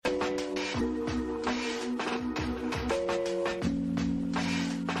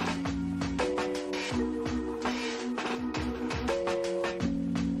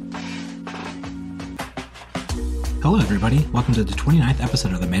Hello, everybody. Welcome to the 29th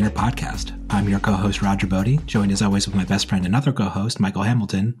episode of the Manor Podcast. I'm your co-host, Roger Bodie, joined as always with my best friend and other co-host, Michael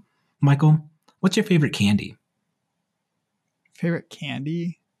Hamilton. Michael, what's your favorite candy? Favorite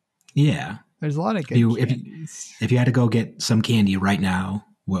candy? Yeah. There's a lot of good candies. If you had to go get some candy right now,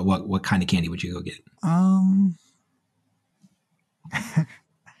 what kind of candy would you go get?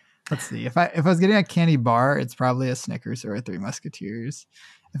 Let's see. If I was getting a candy bar, it's probably a Snickers or a Three Musketeers.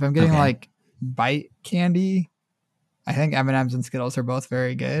 If I'm getting like bite candy, I think M&Ms and Skittles are both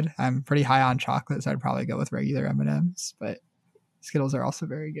very good. I'm pretty high on chocolate, so I'd probably go with regular M&Ms, but Skittles are also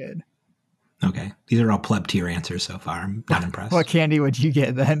very good. Okay. These are all pleb tier answers so far. I'm not impressed. What candy would you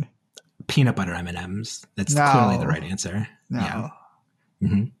get then? Peanut butter M&Ms. That's clearly the right answer. No. Yeah.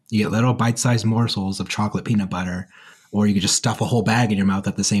 Mm-hmm. You get little bite-sized morsels of chocolate peanut butter, or you could just stuff a whole bag in your mouth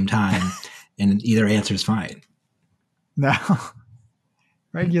at the same time, and either answer is fine. No.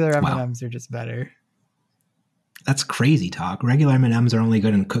 Regular M&Ms are just better. That's crazy talk. Regular M&Ms are only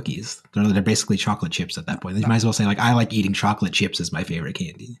good in cookies. They're basically chocolate chips at that point. You might as well say, like, I like eating chocolate chips as my favorite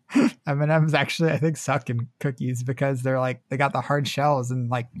candy. M&Ms actually, I think, suck in cookies because they're like, they got the hard shells and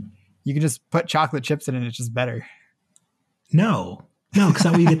like you can just put chocolate chips in it and it's just better. No, because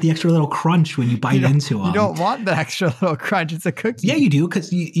that way you get the extra little crunch when you bite into them. You don't want the extra little crunch. It's a cookie. Yeah, you do,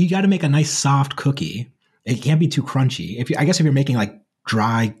 because you got to make a nice soft cookie. It can't be too crunchy. I guess if you're making like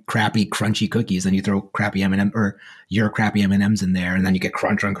dry, crappy, crunchy cookies, then you throw crappy M&M or your crappy M&Ms in there, and then you get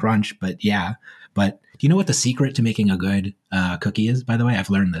crunch on crunch. But yeah, do you know what the secret to making a good cookie is? By the way,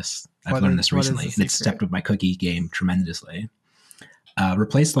 I've learned this. I've learned this recently, and it's stepped up my cookie game tremendously.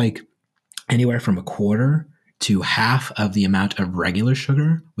 Replace like anywhere from a quarter to half of the amount of regular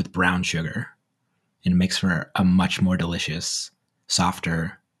sugar with brown sugar, and it makes for a much more delicious,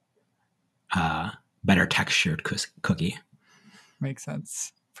 softer, better textured cookie. Makes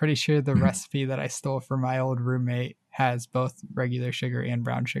sense. Pretty sure the recipe that I stole from my old roommate has both regular sugar and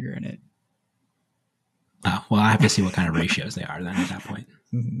brown sugar in it. Oh, well, I have to see what kind of ratios they are then at that point.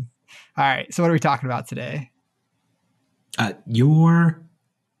 Mm-hmm. All right. So what are we talking about today? Your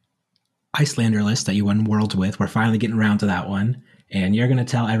Iyslander list that you won Worlds with. We're finally getting around to that one. And you're going to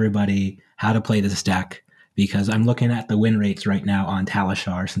tell everybody how to play this deck, because I'm looking at the win rates right now on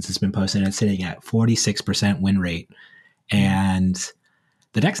Talishar since it's been posted. It's sitting at 46% win rate. And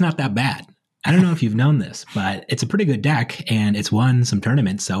the deck's not that bad. I don't know if you've known this, but it's a pretty good deck, and it's won some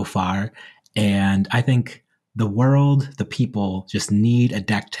tournaments so far. And I think the world, the people just need a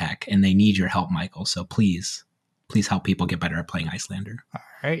deck tech, and they need your help, Michael. So please help people get better at playing Iyslander. All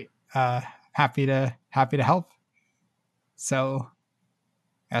right. Happy to help. So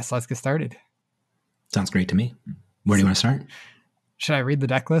yes, let's get started. Sounds great to me. Where do you want to start? Should I read the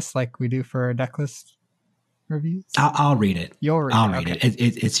deck list like we do for deck list reviews? I'll read it. You'll read it. I'll read it.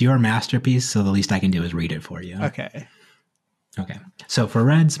 It's your masterpiece, so the least I can do is read it for you. Okay. So for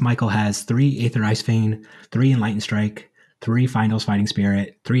Reds, Michael has 3 Aether Ice Vein, 3 Enlightened Strike, 3 Finals Fighting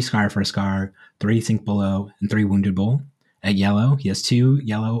Spirit, 3 Scar for a Scar, 3 Sink Below, and 3 Wounded Bull. At Yellow, he has 2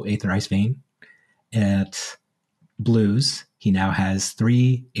 Yellow Aether Ice Vein. At Blues, he now has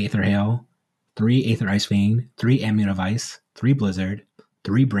 3 Aether Hail, 3 Aether Ice Vein, 3 Amulet of Ice, 3 Blizzard,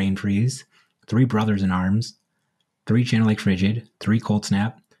 3 Brain Freeze, 3 Brothers in Arms, 3 Channel Lake Frigid, 3 Cold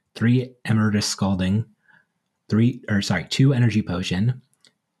Snap, 3 Emeritus Scalding, 2 Energy Potion,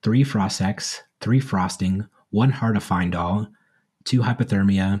 3 Frost Hex, 3 Frosting, 1 Heart of Findall, 2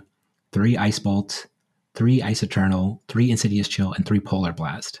 Hypothermia, 3 Ice Bolt, 3 Ice Eternal, 3 Insidious Chill, and 3 Polar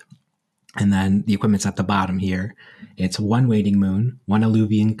Blast. And then the equipment's at the bottom here. It's 1 Wading Moon, 1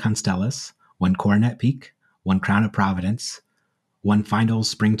 Alluvian Constellus, 1 Coronet Peak, 1 Crown of Providence, 1 Findall's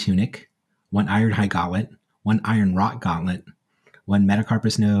Spring Tunic, 1 Iron High Gauntlet, 1 Iron Rock Gauntlet, 1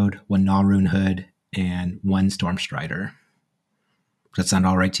 Metacarpus Node, 1 Nalrune Hood, and 1 Storm Strider. Does that sound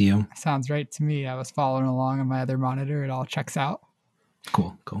all right to you? Sounds right to me. I was following along on my other monitor. It all checks out.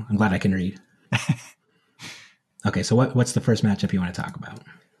 Cool. I'm glad I can read. Okay, so what's the first matchup you want to talk about?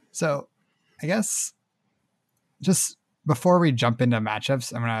 So I guess just before we jump into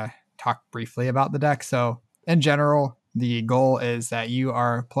matchups, I'm going to talk briefly about the deck. So in general, the goal is that you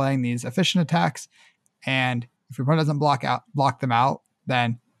are playing these efficient attacks, and if your opponent doesn't block them out,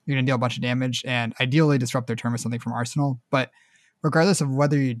 then you're going to deal a bunch of damage and ideally disrupt their turn with something from Arsenal. But regardless of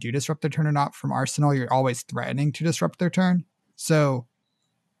whether you do disrupt their turn or not from Arsenal, you're always threatening to disrupt their turn. So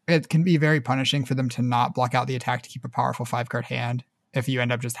it can be very punishing for them to not block out the attack to keep a powerful 5-card hand if you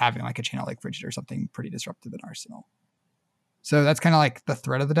end up just having like a Channel Lake Frigid or something pretty disruptive in Arsenal. So that's kind of like the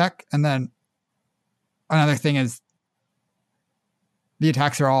threat of the deck. And then another thing is the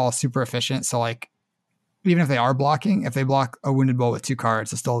attacks are all super efficient. So like, even if they are blocking, if they block a Wounded Bull with 2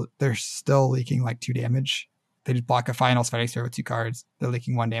 cards, they're still leaking like 2 damage They just block a Finals Fighting Spirit with 2 cards. They're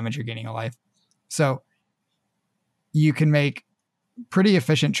leaking 1 damage. You're gaining a life. So you can make pretty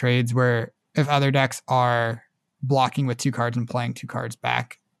efficient trades where if other decks are blocking with 2 cards and playing 2 cards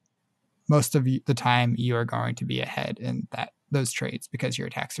back, most of the time you are going to be ahead in those trades because your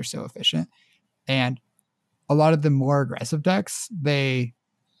attacks are so efficient. And a lot of the more aggressive decks, their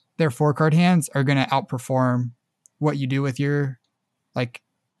 4-card hands are going to outperform what you do with your like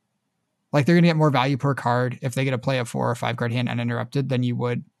they're going to get more value per card if they get to play a 4 or 5-card hand uninterrupted than you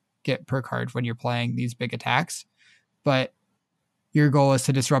would get per card when you're playing these big attacks. But your goal is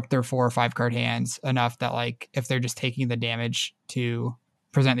to disrupt their 4 or 5-card hands enough that like if they're just taking the damage to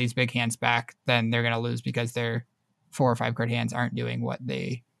present these big hands back, then they're going to lose because their 4 or 5-card hands aren't doing what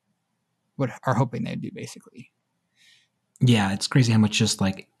they are hoping they'd do, basically. Yeah, it's crazy how much just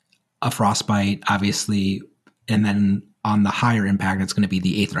like a Frostbite, obviously, and then on the higher impact, it's going to be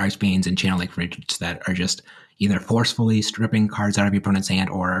the Aether Icebanes and Channel Lake Fridges that are just either forcefully stripping cards out of your opponent's hand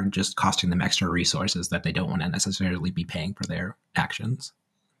or just costing them extra resources that they don't want to necessarily be paying for their actions.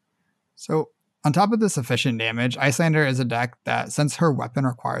 So on top of this efficient damage, Iyslander is a deck that, since her weapon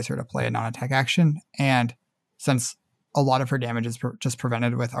requires her to play a non-attack action, and since a lot of her damage is just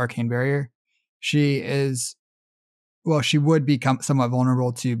prevented with Arcane Barrier, she would become somewhat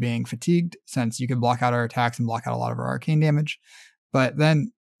vulnerable to being fatigued, since you can block out her attacks and block out a lot of her arcane damage. But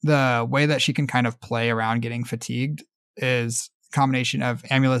then the way that she can kind of play around getting fatigued is a combination of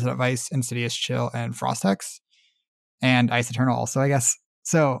Amulet of Ice, Insidious Chill, and Frost Hex, and Ice Eternal also, I guess.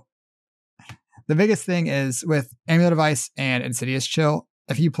 So the biggest thing is with Amulet of Ice and Insidious Chill,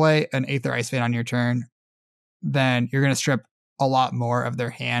 if you play an Aether Icevein on your turn, then you're going to strip a lot more of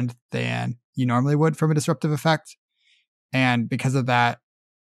their hand than you normally would from a disruptive effect. And because of that,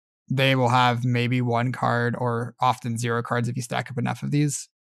 they will have maybe 1 card or often 0 cards if you stack up enough of these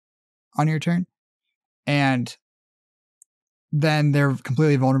on your turn. And then they're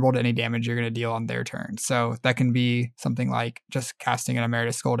completely vulnerable to any damage you're going to deal on their turn. So that can be something like just casting an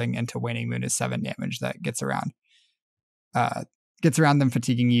Emeritus Scolding into Waning Moon is 7 damage that gets around them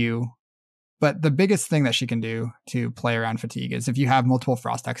fatiguing you. But the biggest thing that she can do to play around fatigue is if you have multiple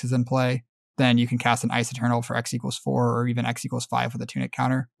Frost Hexes in play, then you can cast an Ice Eternal for X equals 4 or even X equals 5 with a Tunic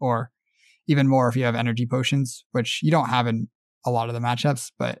counter, or even more if you have Energy Potions, which you don't have in a lot of the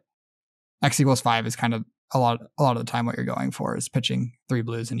matchups, but X equals 5 is kind of a lot of the time what you're going for is pitching 3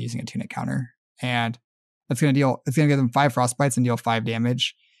 blues and using a Tunic counter. And it's going to give them 5 Frostbites and deal 5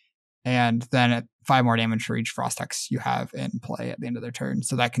 damage. And then 5 more damage for each Frost Hex you have in play at the end of their turn.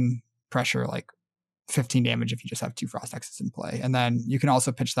 So that can pressure like 15 damage if you just have 2 Frost Hexes in play. And then you can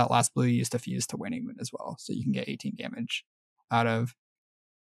also pitch that last blue you used to fuse to Waning Moon as well. So you can get 18 damage not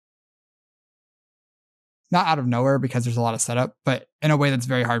out of nowhere because there's a lot of setup, but in a way that's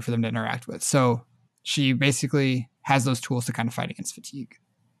very hard for them to interact with. So she basically has those tools to kind of fight against fatigue.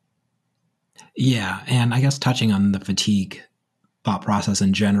 Yeah, and I guess touching on the fatigue thought process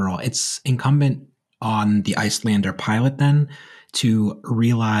in general, it's incumbent on the Iyslander pilot then to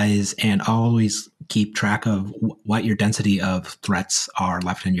realize and always keep track of what your density of threats are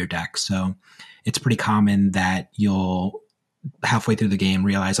left in your deck. So it's pretty common that you'll halfway through the game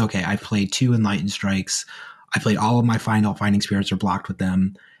realize, okay, I've played 2 Enlightened Strikes. I played all of my final Finding Spirits are blocked with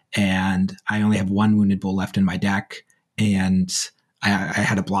them. And I only have 1 Wounded Bull left in my deck. And I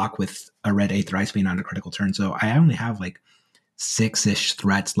had a block with a red Aether Icevein on a critical turn. So I only have like 6-ish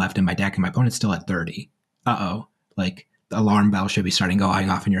threats left in my deck and my opponent's still at 30. Like the alarm bell should be starting going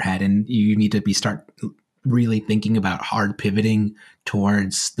off in your head, and you need to start really thinking about hard pivoting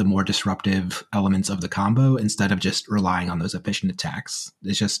towards the more disruptive elements of the combo instead of just relying on those efficient attacks.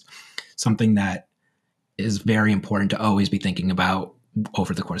 It's just something that is very important to always be thinking about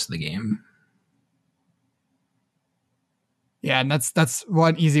over the course of the game. Yeah, and that's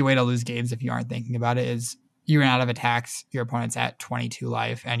one easy way to lose games if you aren't thinking about it is you run out of attacks, your opponent's at 22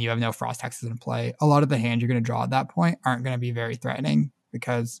 life, and you have no Frost Hexes in play. A lot of the hands you're going to draw at that point aren't going to be very threatening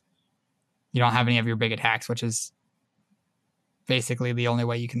because you don't have any of your big attacks, which is basically the only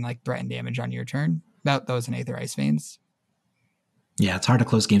way you can like threaten damage on your turn. Those and Aether Iceveins. Yeah, it's hard to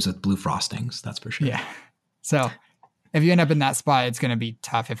close games with blue frostings, that's for sure. Yeah. So if you end up in that spot, it's going to be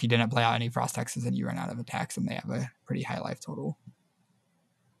tough if you didn't play out any Frost Hexes and you run out of attacks and they have a pretty high life total.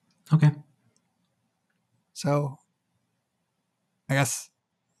 Okay. So I guess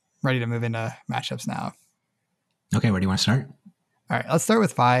ready to move into matchups now. Okay, where do you want to start? All right, let's start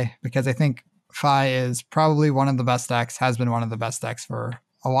with Fi, because I think Fi is probably one of the best decks, has been one of the best decks for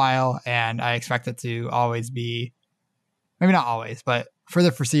a while, and I expect it to always be, maybe not always, but for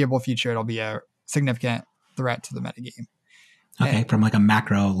the foreseeable future, it'll be a significant threat to the metagame. Okay, from like a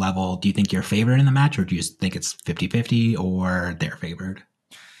macro level, do you think you're favored in the match, or do you think it's 50-50 or they're favored?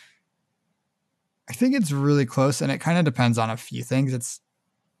 I think it's really close, and it kind of depends on a few things.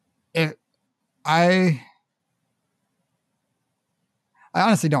 If I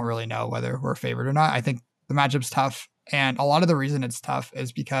honestly don't really know whether we're favored or not. I think the matchup's tough, and a lot of the reason it's tough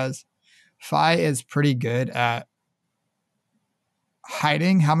is because Fi is pretty good at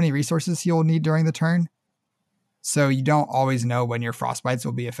hiding how many resources he'll need during the turn. So you don't always know when your frostbites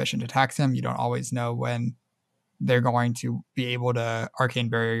will be efficient attacks him. You don't always know when they're going to be able to arcane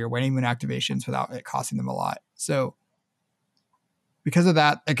barrier your waning moon activations without it costing them a lot. So because of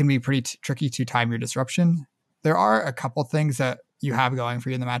that, it can be pretty tricky to time your disruption. There are a couple things that you have going for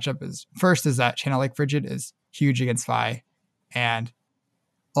you in the matchup. First is that Channel Lake Frigid is huge against Fi, and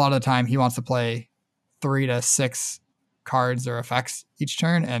a lot of the time he wants to play 3 to 6 cards or effects each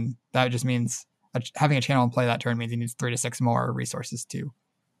turn, and that just means having a channel in play that turn means he needs 3 to 6 more resources to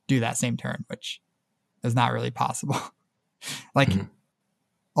do that same turn, which is not really possible. Like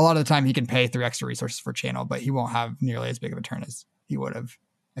a lot of the time he can pay 3 extra resources for channel, but he won't have nearly as big of a turn as he would have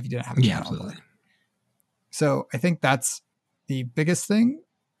if he didn't have a channel. Absolutely. So I think that's the biggest thing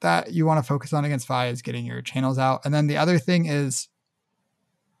that you want to focus on against Fi is getting your channels out. And then the other thing is,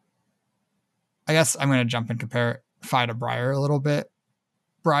 I guess I'm going to jump and compare Fi to Briar a little bit.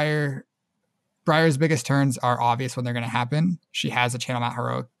 Briar's biggest turns are obvious when they're going to happen. She has a Channel Mount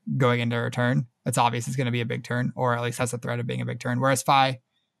Heroic going into her turn. It's obvious it's going to be a big turn, or at least has the threat of being a big turn. Whereas Fi,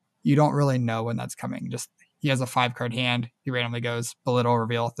 you don't really know when that's coming. Just he has a 5-card hand. He randomly goes belittle,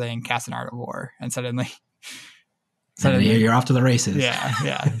 reveal thing, cast an Art of War, and suddenly you're off to the races.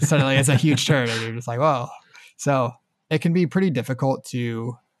 Yeah. Suddenly it's a huge turn, and you're just like, whoa. So it can be pretty difficult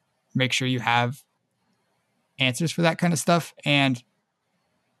to make sure you have answers for that kind of stuff. And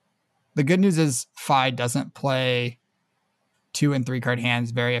the good news is Fi doesn't play 2 and 3 card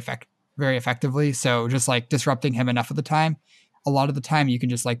hands very effectively. So just like disrupting him enough of the time, a lot of the time you can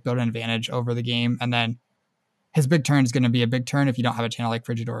just like build an advantage over the game. And then his big turn is going to be a big turn if you don't have a channel like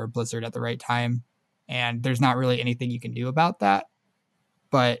Frigid or Blizzard at the right time. And there's not really anything you can do about that.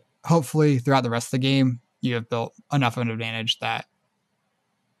 But hopefully throughout the rest of the game, you have built enough of an advantage that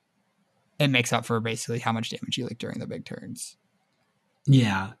it makes up for basically how much damage you like during the big turns.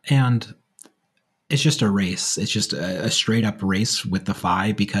 Yeah, and it's just a race. It's just a straight up race with the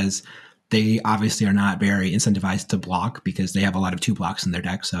Fi, because they obviously are not very incentivized to block because they have a lot of 2 blocks in their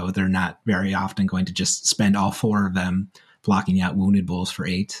deck. So they're not very often going to just spend all 4 of them blocking out Wounded Bulls for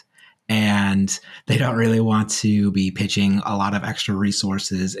 8. And they don't really want to be pitching a lot of extra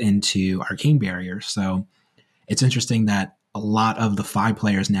resources into arcane barriers. So it's interesting that a lot of the Fi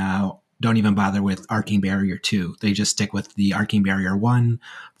players now don't even bother with Arcane Barrier 2. They just stick with the Arcane Barrier 1,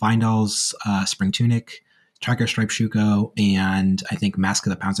 Vindal's Spring Tunic, Tracker Stripe Shuko, and I think Mask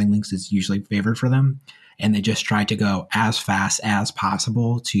of the Pouncing Lynx is usually favored for them. And they just try to go as fast as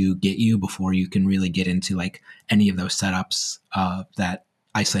possible to get you before you can really get into like any of those setups that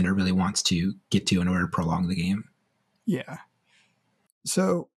Iyslander really wants to get to in order to prolong the game. Yeah.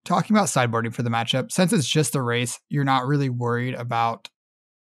 So talking about sideboarding for the matchup, since it's just a race, you're not really worried about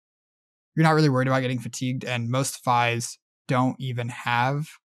getting fatigued, and most Fis don't even have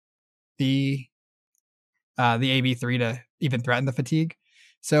the AB3 to even threaten the fatigue.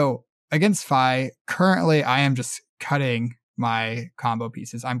 So against Fi, currently I am just cutting my combo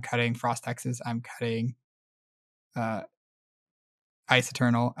pieces. I'm cutting Frost Hexes, I'm cutting Ice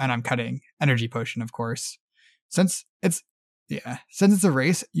Eternal, and I'm cutting Energy Potion, of course. Since it's a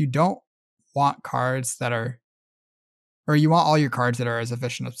race, you don't want cards that are, or you want all your cards that are as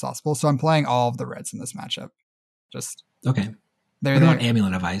efficient as possible. So I'm playing all of the reds in this matchup. Just okay. What about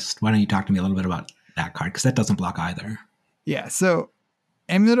Amulet of Ice? Why don't you talk to me a little bit about that card? Because that doesn't block either. Yeah, so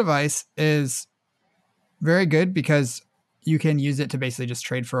Amulet of Ice is very good because you can use it to basically just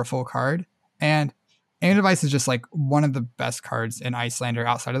trade for a full card. And Amulet of Ice is just like one of the best cards in Iyslander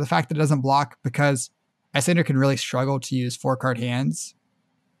outside of the fact that it doesn't block, because Iyslander can really struggle to use 4-card hands.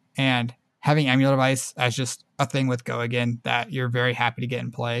 And having Amulet of Ice as just a thing with Go Again that you're very happy to get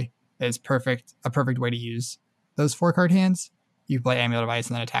in play is a perfect way to use those 4-card hands. You play Amulet of Ice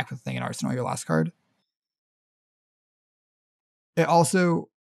and then attack with the thing in Arsenal, your last card. It also,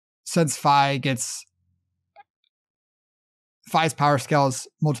 since Fi's power scales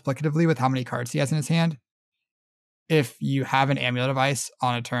multiplicatively with how many cards he has in his hand, if you have an Amulet of Ice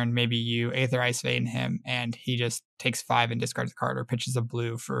on a turn, maybe you Aether Ice Vein him and he just takes 5 and discards a card, or pitches a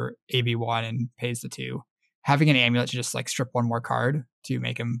blue for AB1 and pays the 2. Having an Amulet to just like strip one more card to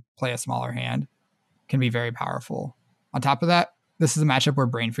make him play a smaller hand can be very powerful. On top of that, this is a matchup where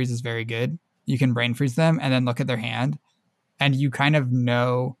Brain Freeze is very good. You can Brain Freeze them and then look at their hand and you kind of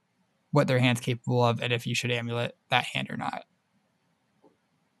know what their hand's capable of and if you should amulet that hand or not.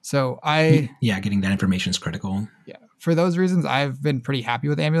 So getting that information is critical. Yeah, for those reasons, I've been pretty happy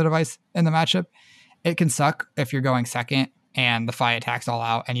with Amulet Device in the matchup. It can suck if you're going second and the Fi attacks all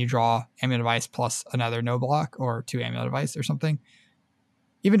out and you draw Amulet Device plus another no block or 2 Amulet Device or something.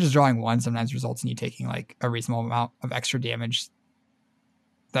 Even just drawing one sometimes results in you taking like a reasonable amount of extra damage.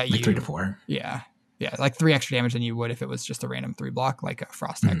 Like 3 to 4. Yeah, like 3 extra damage than you would if it was just a random 3 block like a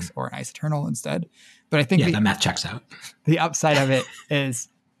Frost Hex or an Ice Eternal instead. But I think that math checks out. The upside of it is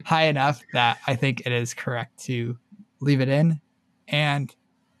high enough that I think it is correct to leave it in. And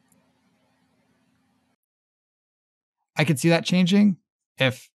I could see that changing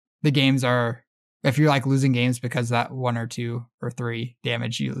if you're like losing games because that 1 or 2 or 3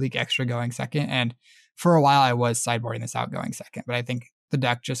 damage you leak extra going second. And for a while I was sideboarding this out going second, but I think the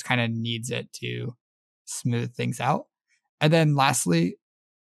deck just kind of needs it to smooth things out. And then lastly,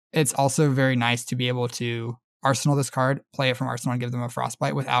 it's also very nice to be able to arsenal this card, play it from arsenal, and give them a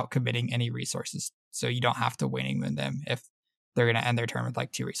frostbite without committing any resources. So you don't have to waning moon them if they're going to end their turn with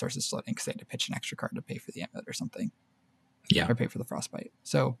like 2 resources floating because they had to pitch an extra card to pay for the amulet or something. Yeah. Or pay for the frostbite.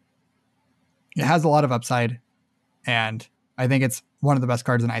 So it has a lot of upside, and I think it's one of the best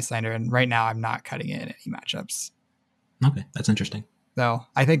cards in Iyslander, and right now I'm not cutting it in any matchups. Okay, that's interesting. Though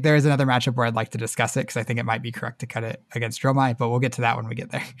I think there is another matchup where I'd like to discuss it because I think it might be correct to cut it against Dromai, but we'll get to that when we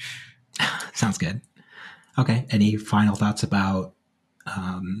get there. Sounds good. Okay, any final thoughts about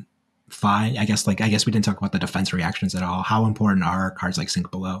Fi? I guess we didn't talk about the defense reactions at all. How important are cards like Sink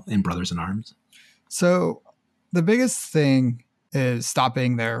Below and Brothers in Arms? So the biggest thing is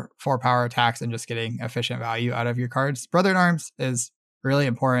stopping their 4 power attacks and just getting efficient value out of your cards. Brother in Arms is really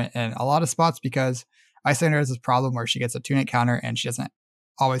important in a lot of spots because Iyslander has this problem where she gets a tunic counter and she doesn't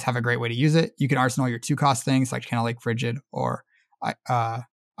always have a great way to use it. You can arsenal your 2-cost things like Channel Lake Frigid or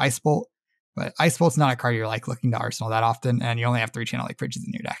Ice Bolt, but Ice Bolt's not a card you're like looking to arsenal that often, and you only have 3 Channel Lake Frigids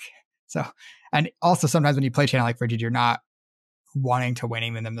in your deck. So, and also sometimes when you play Channel Lake Frigid, you're not wanting to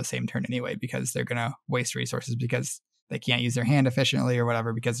waning them the same turn anyway because they're going to waste resources because they can't use their hand efficiently or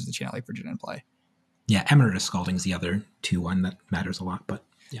whatever because there's a Channel Lake Frigid in play. Yeah, Emeritus Scalding is the other 2-1 that matters a lot, but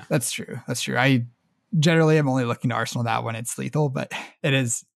yeah. That's true. I generally am only looking to arsenal that when it's lethal, but it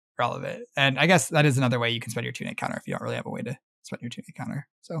is relevant. And I guess that is another way you can spend your tunic counter if you don't really have a way to spend your tunic counter.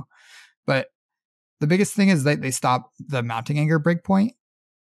 So, but the biggest thing is that they stop the Mounting Anger breakpoint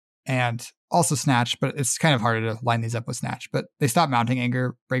and also Snatch, but it's kind of harder to line these up with Snatch. But they stop Mounting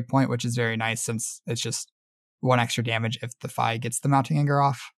Anger breakpoint, which is very nice since it's just 1 extra damage if the Fi gets the Mounting Anger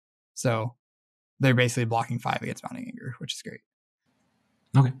off. So they're basically blocking 5 against Mounting Anger, which is great.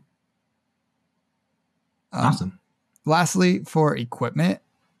 Okay. Awesome. Lastly, for equipment,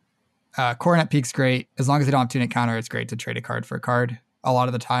 Coronet Peak's great. As long as they don't have tunic counter, it's great to trade a card for a card. A lot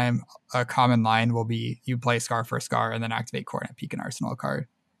of the time, a common line will be you play Scar for a Scar and then activate Coronet Peak and arsenal a card.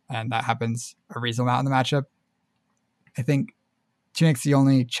 And that happens a reasonable amount in the matchup. I think Tunic's the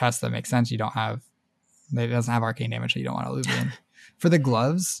only chest that makes sense. It doesn't have arcane damage, so you don't want to lose in. For the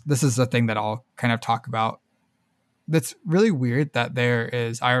gloves, this is the thing that I'll kind of talk about. That's really weird that there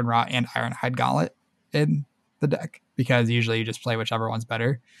is Iron Rot and Ironhide Gauntlet in the deck because usually you just play whichever one's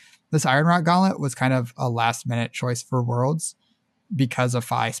better. This Iron Rot Gauntlet was kind of a last minute choice for Worlds because of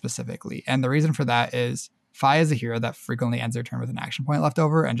Fi specifically. And the reason for that is Fi is a hero that frequently ends their turn with an action point left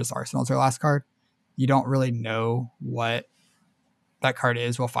over and just arsenals their last card. You don't really know what that card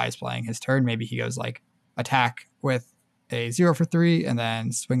is while Fi is playing his turn. Maybe he goes like attack with a 0 for 3 and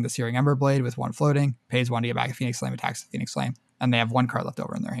then swing the Searing Ember Blade with 1 floating, pays 1 to get back a Phoenix Flame, attacks the Phoenix Flame, and they have 1 card left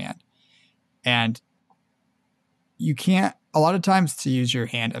over in their hand. And you can't, a lot of times to use your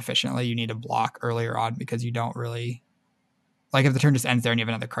hand efficiently, you need to block earlier on because you don't really, like if the turn just ends there and you have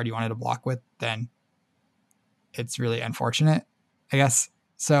another card you wanted to block with, then it's really unfortunate, I guess.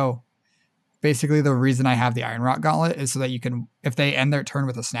 So basically the reason I have the Iron Rot Gauntlet is so that you can, if they end their turn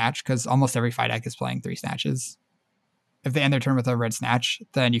with a Snatch, because almost every Fi deck is playing 3 Snatches. If they end their turn with a red Snatch,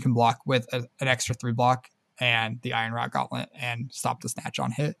 then you can block with an extra 3 block and the Iron Rot Gauntlet and stop the Snatch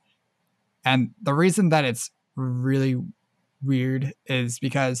on hit. And the reason that it's really weird is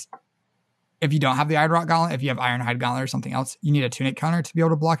because if you don't have the Iron Rot Gauntlet, if you have Ironhide Gauntlet or something else, you need a tunic counter to be able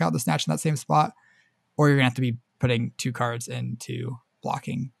to block out the Snatch in that same spot, or you're gonna have to be putting 2 cards into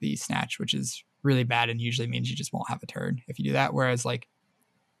blocking the Snatch, which is really bad and usually means you just won't have a turn if you do that. Whereas like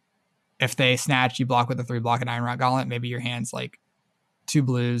if they Snatch, you block with a 3 block and Iron Rot Gauntlet, maybe your hand's like 2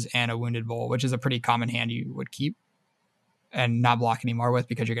 blues and a Wounded Bull, which is a pretty common hand you would keep and not block anymore with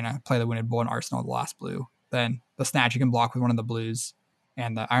because you're going to play the Wounded Bull and arsenal the last blue. Then the Snatch you can block with one of the blues,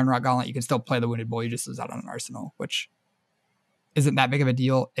 and the Iron Rot Gauntlet you can still play the Wounded Bull, you just lose out on an arsenal, which isn't that big of a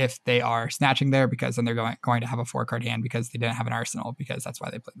deal if they are snatching there, because then they're going to have a 4-card hand because they didn't have an arsenal, because that's why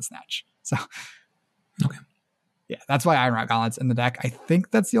they played the snatch. So, Okay. Yeah, that's why Iron Rot Gauntlet's in the deck. I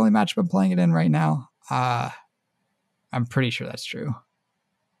think that's the only matchup I'm playing it in right now. I'm pretty sure that's true.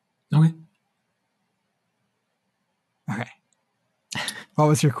 Okay. Okay. What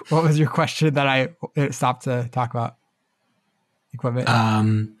was your question that I stopped to talk about equipment?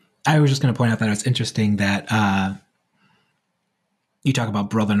 I was just going to point out that it's interesting that you talk about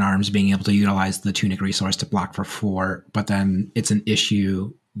Brother in Arms being able to utilize the Tunic resource to block for 4, but then it's an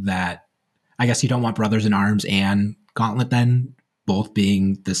issue that I guess you don't want Brothers in Arms and Gauntlet then both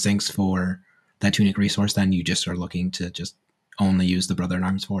being the sinks for that Tunic resource. Then you just are looking to just only use the Brother in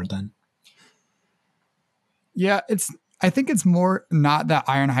Arms for it then. Yeah, I think it's more not that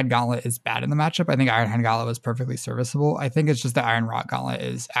Ironhide Gauntlet is bad in the matchup. I think Ironhide Gauntlet was perfectly serviceable. I think it's just that Iron Rot Gauntlet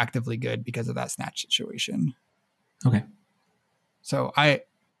is actively good because of that snatch situation. Okay. So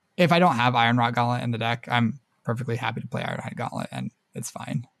if I don't have Iron Rot Gauntlet in the deck, I'm perfectly happy to play Ironhide Gauntlet and it's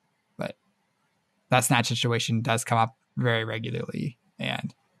fine. But that snatch situation does come up very regularly,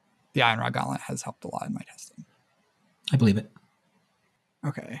 and the Iron Rot Gauntlet has helped a lot in my testing. I believe it.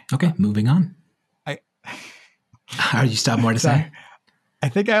 Okay. Okay, moving on. Are you still have more to say? I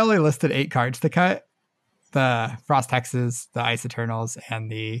think I only listed 8 cards to cut. The Frost Hexes, the Ice Eternals, and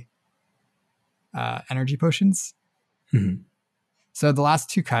the Energy Potions. Mm-hmm. So the last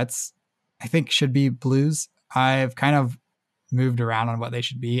 2 cuts, I think, should be blues. I've kind of moved around on what they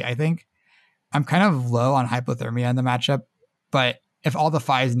should be. I think I'm kind of low on Hypothermia in the matchup, but if all the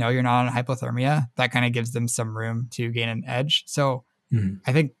Phis know you're not on Hypothermia, that kind of gives them some room to gain an edge. So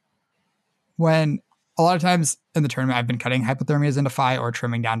I think when a lot of times in the tournament, I've been cutting Hypothermias into Phi or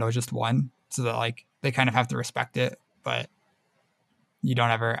trimming down to just 1 so that like they kind of have to respect it, but you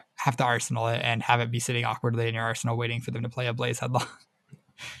don't ever have to arsenal it and have it be sitting awkwardly in your arsenal waiting for them to play a Blaze Headlong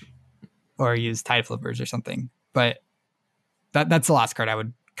or use Tide Flippers or something. But that's the last card I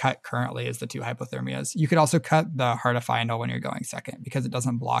would cut currently is the 2 Hypothermias. You could also cut the Heart of Final when you're going second because it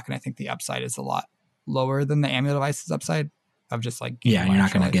doesn't block, and I think the upside is a lot lower than the Amulet of Ice's upside of just like... Yeah, you're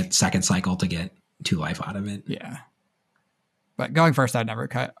not going to get second cycle to get 2 life out of it. Yeah. But going first, I'd never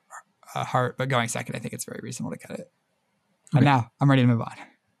cut Heart, but going second, I think it's very reasonable to cut it. Okay. And now I'm ready to move on.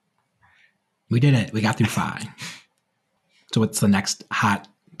 We did it. We got through 5. So what's the next hot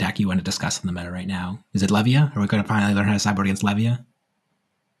deck you want to discuss in the meta right now? Is it Levia? Are we going to finally learn how to sideboard against Levia?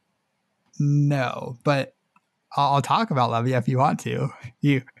 No, but I'll talk about Levia if you want to.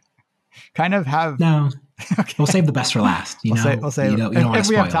 You kind of have... No. Okay. We'll save the best for last. We'll save you don't if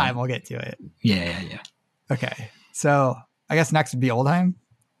we have time, it. We'll get to it. Yeah. Okay. So I guess next would be Oldheim.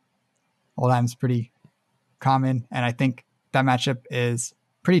 Oldheim's pretty common, and I think that matchup is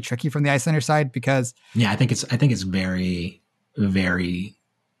pretty tricky from the Iyslander side because... Yeah, I think it's very, very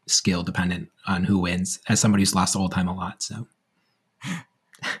skill dependent on who wins. As somebody who's lost Oldheim a lot, so...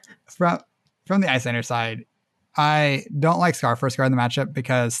 From the Iyslander side, I don't like Scar for Scar in the matchup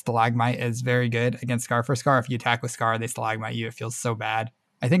because Stalagmite is very good against Scar for Scar. If you attack with Scar, they Stalagmite you. It feels so bad.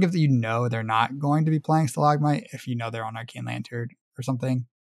 I think if you know they're not going to be playing Stalagmite, if you know they're on Arcane Lantern or something,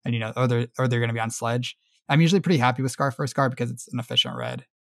 and you know, or they're going to be on Sledge, I'm usually pretty happy with Scar for Scar because it's an efficient red.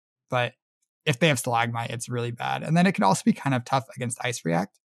 But if they have Stalagmite, it's really bad. And then it can also be kind of tough against Ice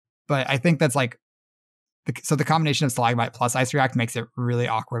React. But I think that's like... So the combination of Stalagmite plus Ice React makes it really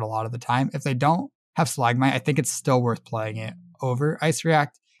awkward a lot of the time. If they don't have Stalagmite, I think it's still worth playing it over Ice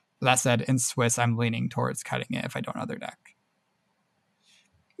React. But that said, in Swiss, I'm leaning towards cutting it if I don't know their deck.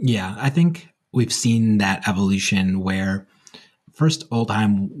 Yeah, I think we've seen that evolution where first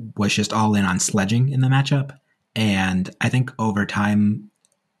Oldheim was just all in on sledging in the matchup. And I think over time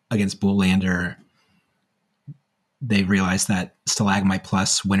against Iyslander, they realized that Stalagmite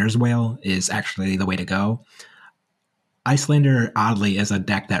plus Winter's Wail is actually the way to go. Iyslander, oddly, is a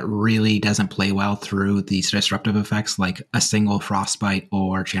deck that really doesn't play well through these disruptive effects like a single Frostbite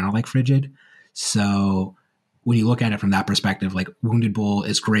or Channel like Frigid. So when you look at it from that perspective, like Wounded Bull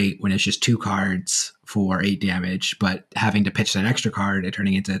is great when it's just 2 cards for 8 damage, but having to pitch that extra card and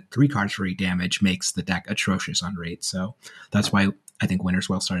turning into 3 cards for 8 damage makes the deck atrocious on rate. So that's why I think Winter's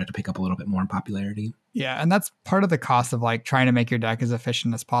Wail started to pick up a little bit more in popularity. Yeah, and that's part of the cost of like trying to make your deck as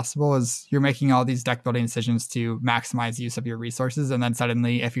efficient as possible is you're making all these deck building decisions to maximize use of your resources, and then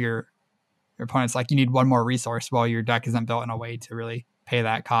suddenly if your opponent's like, you need 1 more resource, well, your deck isn't built in a way to really pay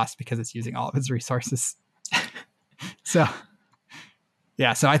that cost because it's using all of its resources. So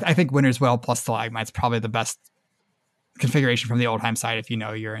I think Winter's Wail plus Stalagmite's probably the best configuration from the Oldheim side if you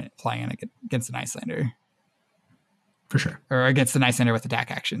know you're playing against an Iyslander. For sure. Or against an Iyslander with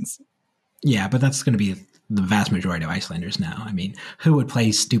attack actions. Yeah, but that's going to be the vast majority of Icelanders now. I mean, who would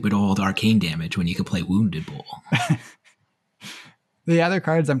play stupid old arcane damage when you could play Wounded Bull? The other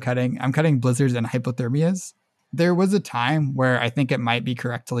cards I'm cutting Blizzards and Hypothermias. There was a time where I think it might be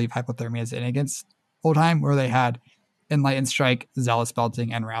correct to leave Hypothermias in against Oldheim, where they had Enlightened Strike, Zealous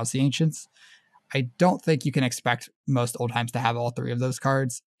Belting, and Rouse the Ancients. I don't think you can expect most Oldheims to have all three of those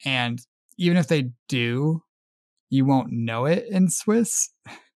cards. And even if they do, you won't know it in Swiss.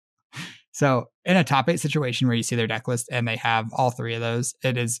 So in a top 8 situation where you see their deck list and they have all three of those,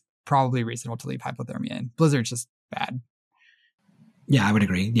 it is probably reasonable to leave Hypothermia in. Blizzard's just bad. Yeah, I would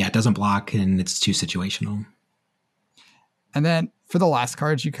agree. Yeah, it doesn't block and it's too situational. And then for the last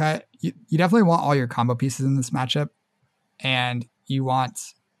cards you cut, you definitely want all your combo pieces in this matchup. And you want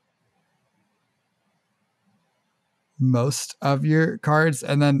most of your cards.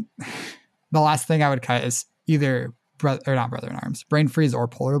 And then the last thing I would cut is either not Brother in Arms, Brain Freeze or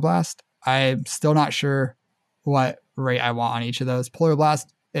Polar Blast. I'm still not sure what rate I want on each of those. Polar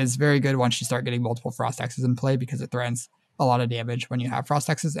Blast is very good once you start getting multiple Frost Hexes in play because it threatens a lot of damage when you have Frost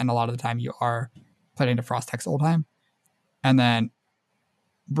Hexes, and a lot of the time you are planning to Frost Hex Oldheim. And then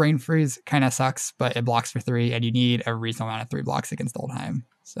Brain Freeze kind of sucks, but it blocks for 3, and you need a reasonable amount of 3 blocks against Oldheim.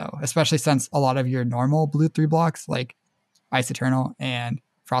 So, especially since a lot of your normal blue 3 blocks, like Ice Eternal and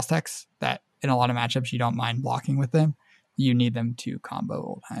Frost Hex, that in a lot of matchups you don't mind blocking with them, you need them to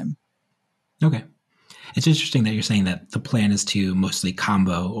combo Oldheim. Okay. It's interesting that you're saying that the plan is to mostly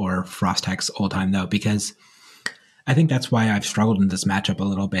combo or Frost Hex Oldheim, though, because I think that's why I've struggled in this matchup a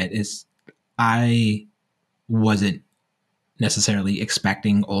little bit, is I wasn't necessarily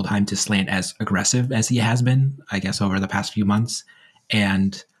expecting Oldheim to slant as aggressive as he has been, I guess, over the past few months.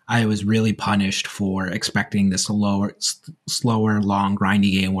 And I was really punished for expecting this slower, long,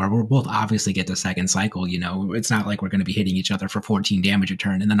 grindy game where we'll both obviously get the second cycle. You know, it's not like we're going to be hitting each other for 14 damage a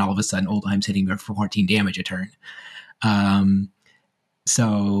turn, and then all of a sudden Oldheim's hitting me for 14 damage a turn.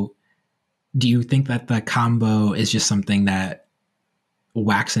 So do you think that the combo is just something that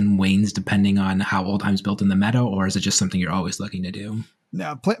wax and wanes depending on how Oldheim's built in the meta, or is it just something you're always looking to do?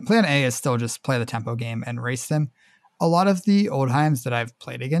 No, plan A is still just play the tempo game and race them. A lot of the Oldheims that I've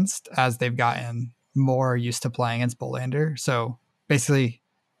played against, as they've gotten more used to playing against Iyslander, so basically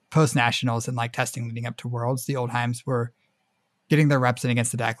post nationals and like testing leading up to Worlds, the Oldheims were getting their reps in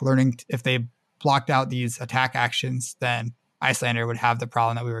against the deck, learning if they blocked out these attack actions, then Iyslander would have the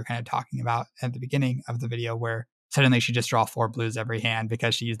problem that we were kind of talking about at the beginning of the video, where suddenly she just draw 4 blues every hand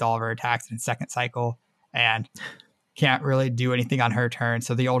because she used all of her attacks in second cycle and can't really do anything on her turn.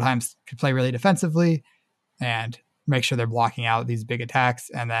 So the Oldheims could play really defensively and make sure they're blocking out these big attacks.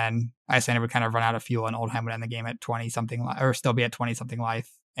 And then Iyslander would kind of run out of fuel and Oldheim would end the game at 20 something or still be at 20 something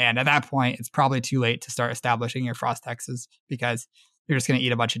life. And at that point, it's probably too late to start establishing your Frost Hexes because you're just going to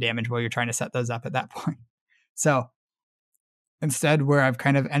eat a bunch of damage while you're trying to set those up at that point. So instead, where I've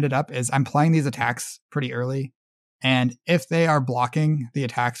kind of ended up is I'm playing these attacks pretty early. And if they are blocking the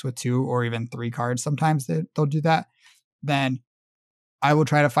attacks with 2 or even 3 cards, sometimes they'll do that, then I will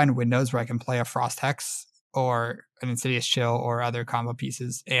try to find windows where I can play a Frost Hex or an Insidious Chill or other combo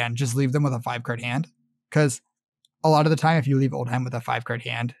pieces and just leave them with a 5-card hand. Because a lot of the time, if you leave Oldheim with a 5-card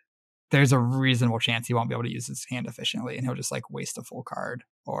hand, there's a reasonable chance he won't be able to use his hand efficiently, and he'll just like waste a full card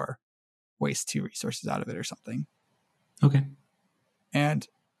or waste 2 resources out of it or something. Okay. And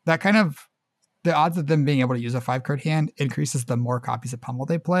that kind of, the odds of them being able to use a 5-card hand increases the more copies of Pummel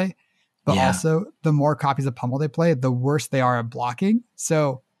they play. But also, the more copies of Pummel they play, the worse they are at blocking.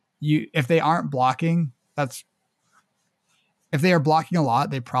 So if they aren't blocking, if they are blocking a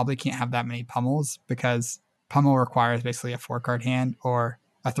lot, they probably can't have that many Pummels because Pummel requires basically a 4-card hand or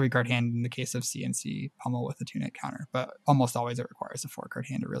a 3-card hand in the case of CNC Pummel with a Tunic counter. But almost always it requires a 4-card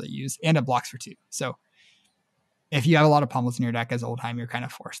hand to really use, and it blocks for 2. So if you have a lot of Pummels in your deck as Oldheim, you're kind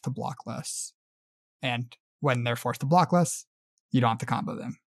of forced to block less. And when they're forced to block less, you don't have to combo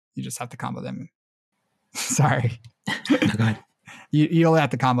them. You just have to combo them. Sorry. No, go ahead. You only have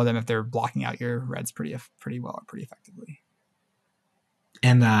to combo them if they're blocking out your reds pretty well or pretty effectively.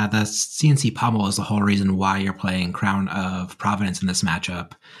 And the CNC Pommel is the whole reason why you're playing Crown of Providence in this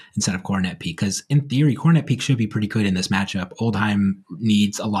matchup instead of Coronet Peak. Because in theory, Coronet Peak should be pretty good in this matchup. Oldheim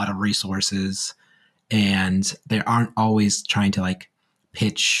needs a lot of resources, and they aren't always trying to like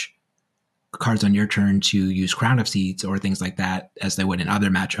pitch cards on your turn to use Crown of Seeds or things like that as they would in other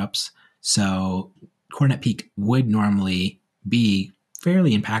matchups. So Coronet Peak would normally be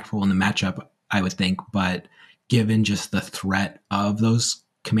fairly impactful in the matchup, I would think, but given just the threat of those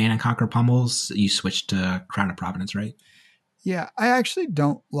Command and Conquer Pummels, you switch to Crown of Providence, right? Yeah, I actually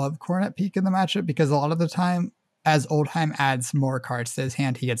don't love Coronet Peak in the matchup because a lot of the time as Oldheim adds more cards to his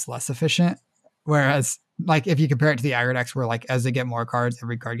hand, he gets less efficient. Whereas, like, if you compare it to the aggro decks, where like as they get more cards,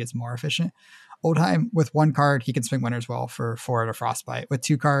 every card gets more efficient. Oldheim, with one card, he can swing Winter's Well for 4 to Frostbite. With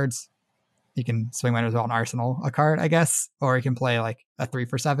 2 cards, he can swing Winter's Well and Arsenal a card, I guess. Or he can play like a 3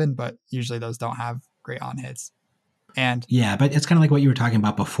 for 7, but usually those don't have great on hits. And yeah, but it's kind of like what you were talking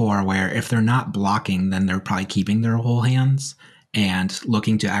about before, where if they're not blocking, then they're probably keeping their whole hands and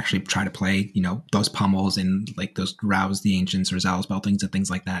looking to actually try to play, those pummels and like those Rouse the Ancients or Zal's Beltings and things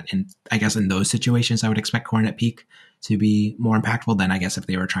like that. And I guess in those situations, I would expect Coronet Peak to be more impactful than I guess if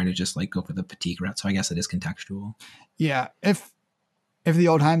they were trying to just like go for the fatigue route. So I guess it is contextual. Yeah, if the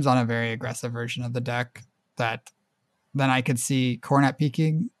Oldheim's on a very aggressive version of the deck, then I could see Coronet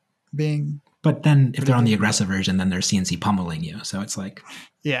Peaking being. But then if they're on the aggressive version, then they're CNC pummeling you. So it's like,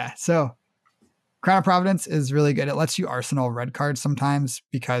 yeah. So Crown of Providence is really good. It lets you arsenal red cards sometimes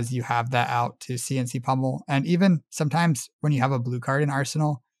because you have that out to CNC pummel. And even sometimes when you have a blue card in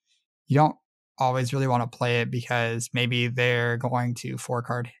arsenal, you don't always really want to play it because maybe they're going to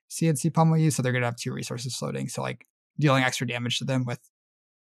 4-card CNC pummel you. So they're going to have 2 resources floating. So like dealing extra damage to them with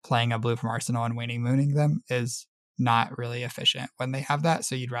playing a blue from arsenal and waning mooning them is not really efficient when they have that.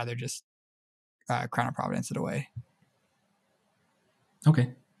 So you'd rather just Crown of Providence it away.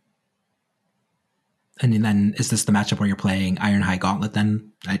 Okay. And then is this the matchup where you're playing Ironhide Gauntlet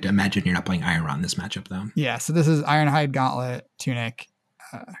then? I imagine you're not playing Iron Rod in this matchup though. Yeah, so this is Ironhide Gauntlet, Tunic,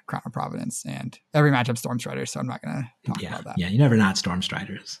 Crown of Providence, and every matchup Storm Strider, so I'm not going to talk about that. Yeah, you never not Storm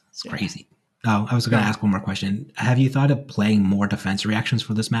Striders. It's crazy. Oh, I was going to ask one more question. Have you thought of playing more defense reactions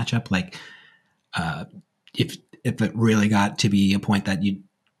for this matchup? Like if it really got to be a point that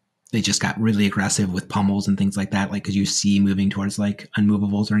they just got really aggressive with pummels and things like that, like could you see moving towards like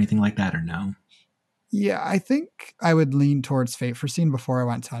unmovables or anything like that or no? Yeah, I think I would lean towards Fate Foreseen before I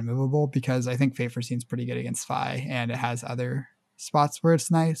went to Unmovable because I think Fate Foreseen is pretty good against Fi and it has other spots where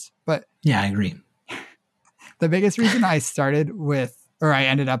it's nice. But yeah, I agree. The biggest reason I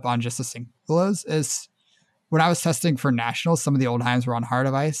ended up on just the Sync Belows is when I was testing for Nationals, some of the Oldheims were on Heart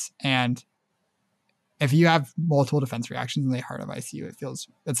of Ice. And if you have multiple defense reactions and they Heart of Ice you,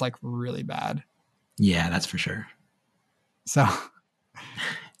 it's like really bad. Yeah, that's for sure. So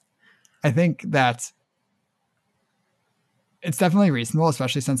I think that it's definitely reasonable,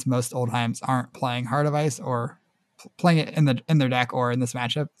 especially since most Oldheims aren't playing Heart of Ice or playing it in their deck or in this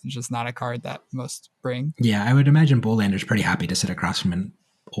matchup. It's just not a card that most bring. Yeah, I would imagine Bulllander's pretty happy to sit across from an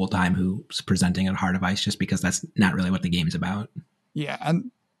Oldheim who's presenting a Heart of Ice just because that's not really what the game's about. Yeah, and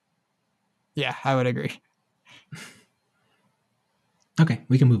yeah, I would agree. Okay,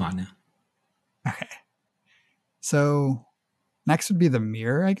 we can move on now. Okay. So next would be the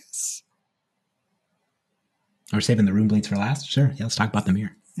Mirror, I guess. We're saving the Rune Blades for last? Sure. Yeah, let's talk about the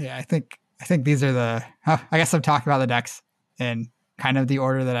Mirror. Yeah, I think these are I guess I'm talking about the decks in kind of the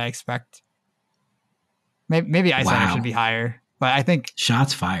order that I expect. Maybe Iyslander should be higher, but I think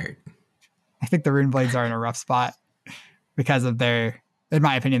shots fired. I think the Rune Blades are in a rough spot because of in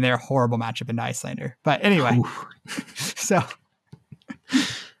my opinion, they're a horrible matchup into Iyslander. But anyway, so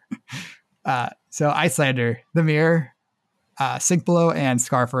Iyslander, the Mirror, Sink Below, and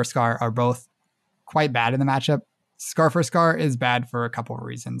Scar for a Scar are both quite bad in the matchup. Scar for Scar is bad for a couple of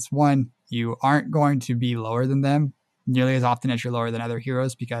reasons. One, you aren't going to be lower than them nearly as often as you're lower than other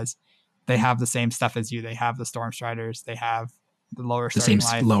heroes because they have the same stuff as you. They have the Storm Striders. They have the lower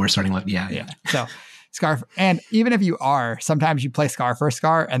starting life. Yeah. So Scar, and even if you are, sometimes you play Scar for a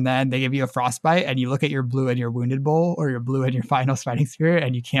Scar and then they give you a Frostbite and you look at your blue and your Wounded Bull or your blue and your Final Fighting Spirit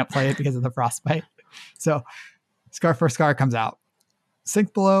and you can't play it because of the Frostbite. So Scar for a Scar comes out.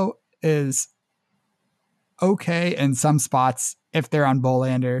 Sink Below is okay in some spots if they're on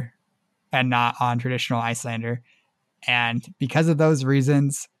Bullander and not on traditional Iyslander. And because of those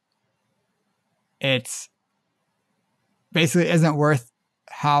reasons, it's basically isn't worth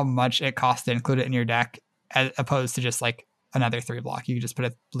how much it costs to include it in your deck as opposed to just like another 3-block. You can just put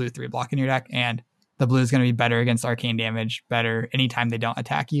a blue 3-block in your deck and the blue is going to be better against arcane damage, better anytime they don't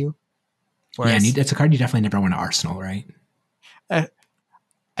attack you. Whereas, yeah, it's a card you definitely never want to Arsenal, right?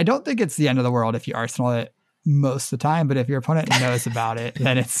 I don't think it's the end of the world if you Arsenal it most of the time, but if your opponent knows about it,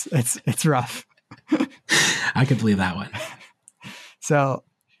 then it's rough. I could believe that one. So,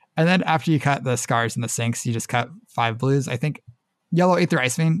 and then after you cut the Scars and the Sinks, you just cut 5 blues. I think Yellow Aether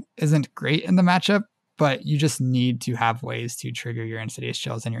Ice Vein isn't great in the matchup, but you just need to have ways to trigger your Insidious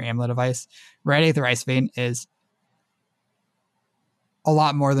Chills and your Amulet of Ice. Red Aether Ice Vein is a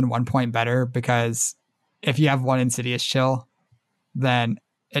lot more than 1 point better because if you have 1 Insidious Chill, then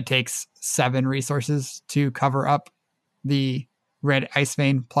it takes 7 resources to cover up the red Ice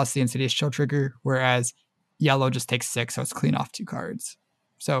Vein plus the Insidious Chill trigger, whereas yellow just takes 6, so it's clean off 2 cards.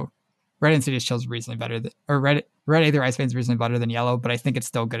 So red Insidious Chill is reasonably better red Aether Ice Vein is reasonably better than yellow, but I think it's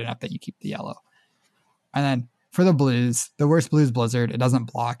still good enough that you keep the yellow. And then for the blues, the worst blue is Blizzard. It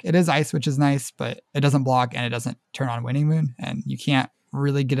doesn't block. It is ice, which is nice, but it doesn't block and it doesn't turn on Winning Moon, and you can't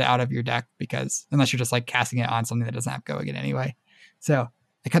really get it out of your deck because unless you're just like casting it on something that doesn't have Go Again anyway. So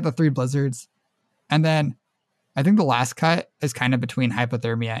I cut the 3 Blizzards, and then I think the last cut is kind of between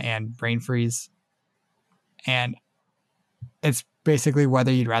Hypothermia and Brain Freeze, and it's basically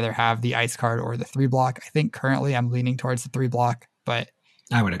whether you'd rather have the ice card or the 3 block. I think currently I'm leaning towards the 3 block, but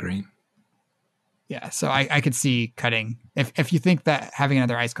I would agree. Yeah, so I could see cutting. If you think that having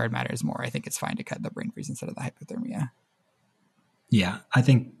another ice card matters more, I think it's fine to cut the Brain Freeze instead of the Hypothermia. Yeah, I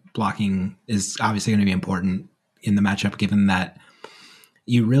think blocking is obviously going to be important in the matchup, given that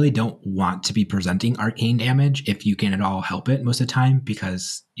you really don't want to be presenting arcane damage if you can at all help it most of the time,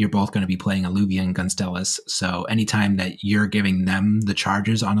 because you're both going to be playing Alluvian and Gunstellus. So anytime that you're giving them the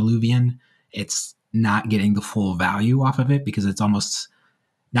charges on Alluvian, it's not getting the full value off of it, because it's almost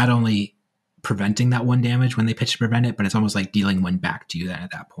not only preventing that 1 damage when they pitch to prevent it, but it's almost like dealing 1 back to you then at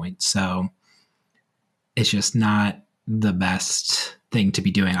that point. So it's just not the best thing to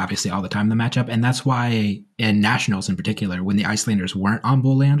be doing, obviously, all the time in the matchup. And that's why in Nationals in particular, when the Icelanders weren't on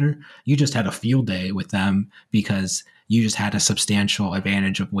Bullander, you just had a field day with them because you just had a substantial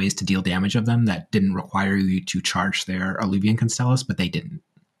advantage of ways to deal damage of them that didn't require you to charge their Alluvian Constellus, but they didn't.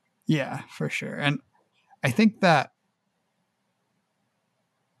 Yeah, for sure. And I think that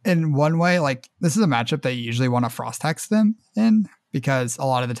in one way, like this is a matchup that you usually want to Frost Hex them in, because a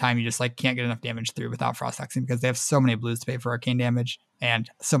lot of the time you just like can't get enough damage through without Frost Hexing, because they have so many blues to pay for arcane damage and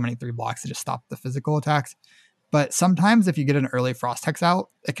so many 3 blocks to just stop the physical attacks. But sometimes if you get an early Frost Hex out,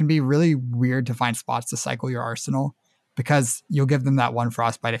 it can be really weird to find spots to cycle your arsenal, because you'll give them that 1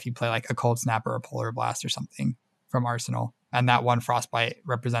 Frostbite if you play like a Cold Snap or a Polar Blast or something from Arsenal. And that 1 Frostbite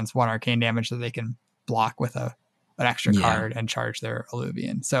represents 1 arcane damage that they can block with an extra card and charge their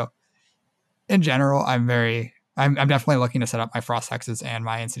Alluvian. So in general, I'm definitely looking to set up my Frost Hexes and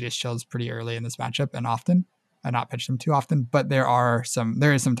my Insidious Chills pretty early in this matchup and often, and not pitch them too often. But there is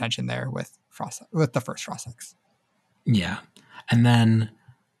some tension there with the first Frost Hex. Yeah. And then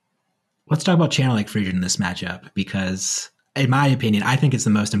let's talk about Channel Lake Frigid in this matchup, because in my opinion, I think it's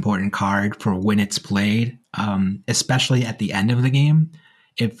the most important card for when it's played, especially at the end of the game.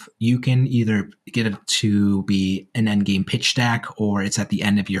 If you can either get it to be an end game pitch stack, or it's at the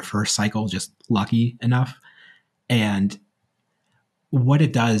end of your first cycle, just lucky enough. And what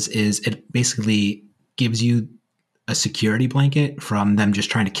it does is it basically gives you a security blanket from them just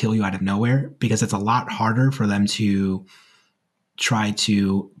trying to kill you out of nowhere, because it's a lot harder for them to try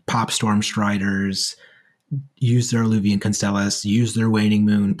to pop Storm Striders, use their Alluvian Constellus, use their Waning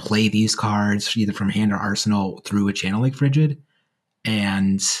Moon, play these cards either from hand or arsenal through a Channel Lake Frigid.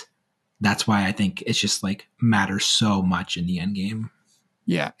 And that's why I think it's just like matters so much in the end game.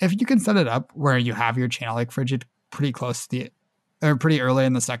 Yeah, if you can set it up where you have your Channel Lake Frigid pretty close to or pretty early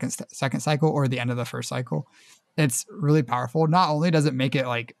in the second cycle or the end of the first cycle, it's really powerful. Not only does it make it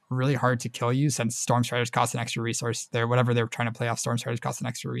like really hard to kill you, since Storm Striders cost an extra resource, whatever they're trying to play off, Storm Striders cost an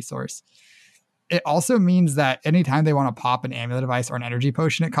extra resource. It also means that anytime they want to pop an Amulet Device or an Energy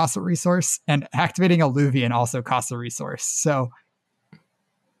Potion, it costs a resource, and activating Alluvian also costs a resource. So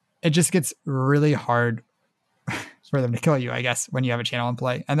it just gets really hard for them to kill you, I guess, when you have a channel in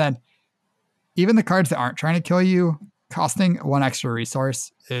play. And then even the cards that aren't trying to kill you, costing 1 extra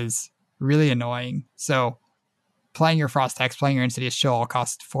resource is really annoying. So playing your Frost Hex, playing your Insidious Chill all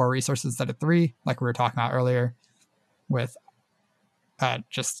cost 4 resources instead of 3, like we were talking about earlier with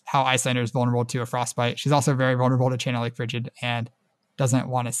just how Iyslander is vulnerable to a Frostbite. She's also very vulnerable to Channel Lake Frigid and doesn't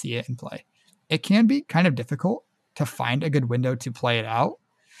want to see it in play. It can be kind of difficult to find a good window to play it out,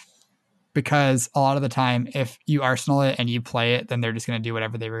 because a lot of the time, if you arsenal it and you play it, then they're just going to do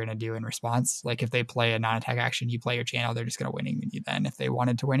whatever they were going to do in response. Like if they play a non-attack action, you play your channel, they're just going to Winning Moon you then if they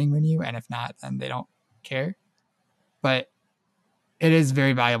wanted to Winning Moon you, and if not, then they don't care. But it is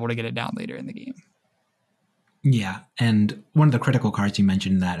very valuable to get it down later in the game. Yeah, and one of the critical cards you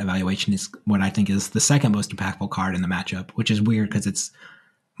mentioned in that evaluation is what I think is the second most impactful card in the matchup, which is weird because it's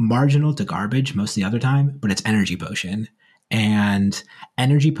marginal to garbage most of the other time, but it's Energy Potion. And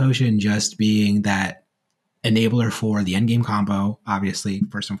Energy Potion just being that enabler for the endgame combo, obviously,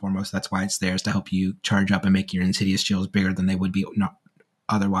 first and foremost, that's why it's there, is to help you charge up and make your Insidious Chills bigger than they would be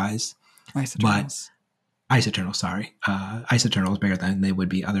otherwise. Ice Eternals. Ice Eternal is bigger than they would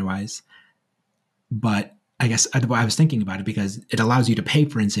be otherwise. But I guess I was thinking about it because it allows you to pay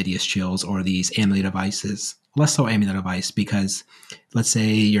for Insidious Chills or these Amulet Devices less so Amulet of Ice, because let's say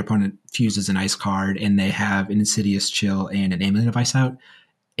your opponent fuses an ice card and they have an Insidious Chill and an Amulet of Ice out,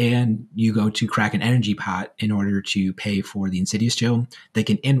 and you go to crack an energy pot in order to pay for the Insidious Chill, they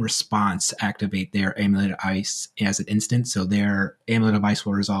can, in response, activate their Amulet of Ice as an instant. So their Amulet of Ice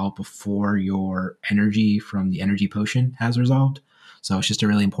will resolve before your energy from the energy potion has resolved. So it's just a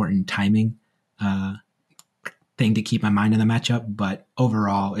really important timing thing to keep in mind in the matchup. But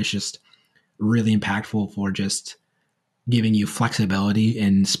overall, it's just really impactful for just giving you flexibility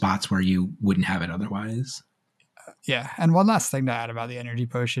in spots where you wouldn't have it otherwise. Yeah. And one last thing to add about the energy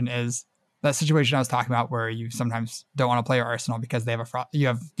potion is that situation I was talking about where you sometimes don't want to play your arsenal because they have you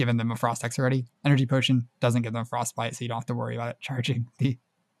have given them a frost X already. Energy potion doesn't give them frostbite, so you don't have to worry about it charging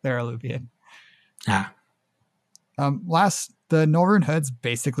their Alluvian. Last, the Northern Hood's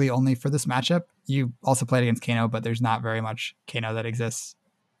basically only for this matchup. You also played against Kano, but there's not very much Kano that exists.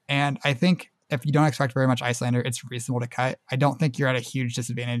 And I think if you don't expect very much Iyslander, it's reasonable to cut. I don't think you're at a huge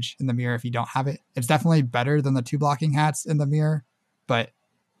disadvantage in the mirror if you don't have it. It's definitely better than the 2 blocking hats in the mirror, but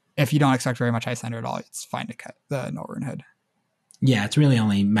if you don't expect very much Iyslander at all, it's fine to cut the Northern Hood. Yeah, it's really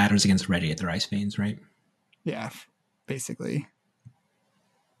only matters against Radiator Ice Veins, right? Yeah, basically.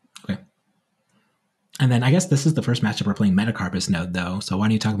 Okay. And then I guess this is the first matchup we're playing Metacarpus Node, though. So why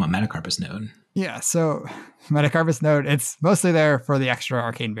don't you talk about Metacarpus Node? Yeah, so Metacarpus Node, it's mostly there for the extra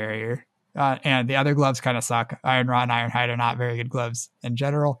Arcane Barrier. And the other gloves kind of suck. Iron Rod and Ironhide are not very good gloves in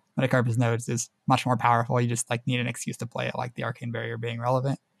general. Metacarpus Nodes is much more powerful. You just like need an excuse to play it, like the Arcane Barrier being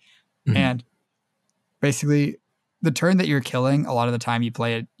relevant. Mm-hmm. And basically, the turn that you're killing, a lot of the time you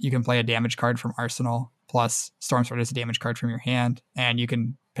can play a damage card from Arsenal, plus Stormsword is a damage card from your hand, and you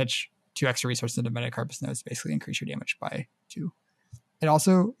can pitch 2 extra resources into Metacarpus Nodes to basically increase your damage by 2. It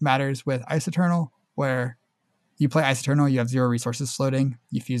also matters with Ice Eternal, where you play Ice Eternal, you have 0 resources floating,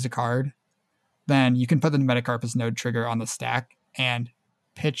 you fuse a card, then you can put the Metacarpus Node trigger on the stack and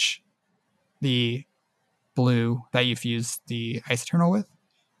pitch the blue that you fuse the Ice Eternal with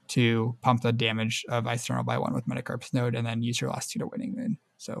to pump the damage of Ice Eternal by 1 with Metacarpus Node, and then use your last 2 to Winning Moon.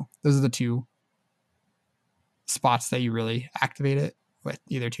 So those are the 2 spots that you really activate it with,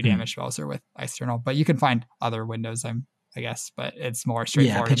 either 2 damage spells or with Ice Eternal. But you can find other windows, I guess, but it's more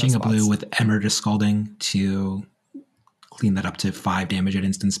straightforward. Yeah, pitching a blue with Emeritus Scalding to clean that up to 5 damage at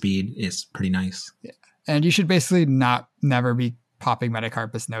instant speed is pretty nice. Yeah. And you should basically never be popping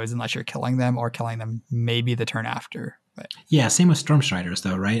Metacarpus Nodes unless you're killing them, or killing them maybe the turn after. But yeah, same with Stormstriders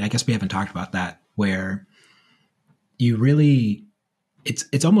though, right? I guess we haven't talked about that, where you really,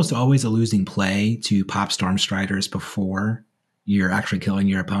 it's almost always a losing play to pop Stormstriders before you're actually killing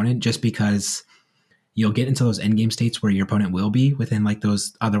your opponent, just because you'll get into those endgame states where your opponent will be within like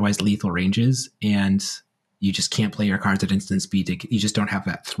those otherwise lethal ranges, and you just can't play your cards at instant speed. You just don't have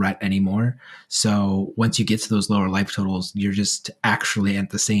that threat anymore. So once you get to those lower life totals, you're just actually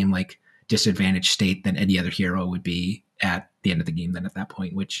at the same like disadvantaged state than any other hero would be at the end of the game then at that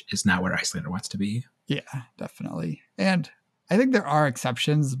point, which is not where Iyslander wants to be. Yeah, definitely. And I think there are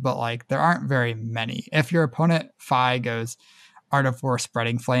exceptions, but like there aren't very many. If your opponent Phi goes Art of War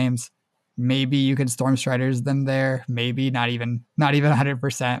Spreading Flames, maybe you can Stormstriders them there, maybe not even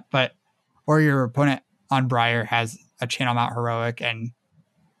 100%, but or your opponent on Briar has a Channel Mount Heroic and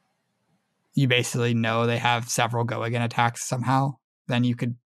you basically know they have several go again attacks somehow, then you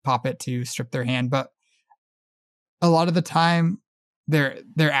could pop it to strip their hand. But a lot of the time their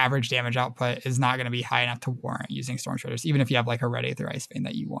average damage output is not going to be high enough to warrant using Stormstriders, even if you have like a Red Aether Ice Vein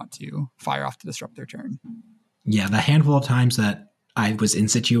that you want to fire off to disrupt their turn. Yeah, the handful of times that I was in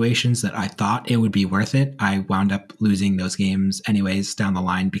situations that I thought it would be worth it, I wound up losing those games anyways down the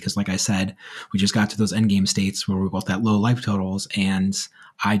line, because like I said, we just got to those endgame states where we're both at low life totals, and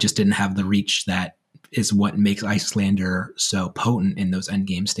I just didn't have the reach that is what makes Iyslander so potent in those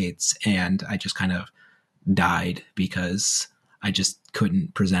endgame states, and I just kind of died because I just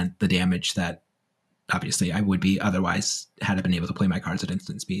couldn't present the damage that obviously I would be otherwise had I been able to play my cards at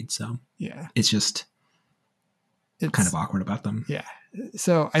instant speed. So yeah, it's kind of awkward about them. Yeah.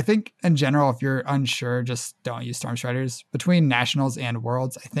 So I think in general, if you're unsure, just don't use Stormstriders. Between Nationals and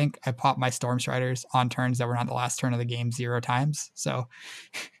Worlds, I think I popped my Stormstriders on turns that were not the last turn of the game 0 times. So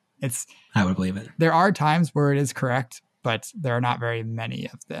I would believe it. There are times where it is correct, but there are not very many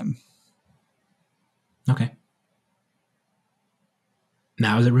of them. Okay.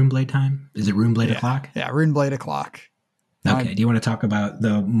 Now is it Runeblade time? Is it Runeblade o'clock? Yeah, Runeblade o'clock. Okay. Do you want to talk about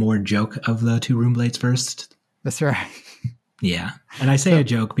the more joke of the 2 Runeblades first? That's right. Yeah. And I say a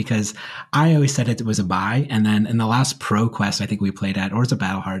joke because I always said it was a buy. And then in the last pro quest I think we played at, or it's a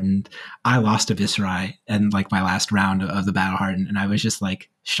Battle Hardened, I lost to Viserai in like my last round of the Battle Hardened. And I was just like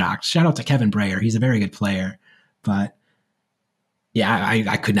shocked. Shout out to Kevin Breyer. He's a very good player. But yeah,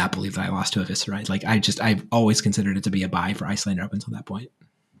 I could not believe that I lost to a Viscerai. Like I've always considered it to be a buy for Iyslander up until that point.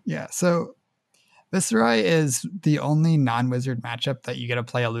 Yeah, so Viscerai is the only non-wizard matchup that you get to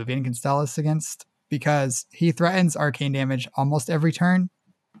play Alluvian Constellus against because he threatens arcane damage almost every turn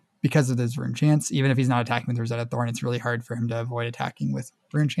because of his Rune Chance. Even if he's not attacking with Rosetta Thorn, it's really hard for him to avoid attacking with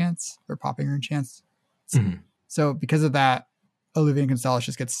Rune Chance or popping Rune Chance. Mm-hmm. So because of that, Alluvian Constellus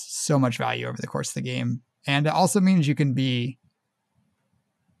just gets so much value over the course of the game. And it also means you can be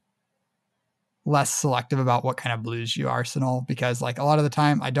less selective about what kind of blues you arsenal, because like a lot of the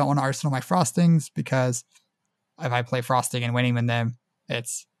time I don't want to arsenal my Frostings because if I play Frosting and winning with them,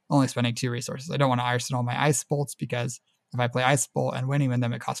 it's only spending 2 resources. I don't want to arsenal my Ice Bolts because if I play Ice Bolt and winning with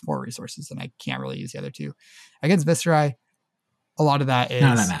them, it costs 4 resources and I can't really use the other 2. Against Viscerai, a lot of that is...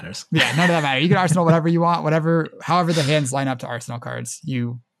 None of that matters. Yeah, none of that matters. You can arsenal whatever you want, however the hands line up to arsenal cards.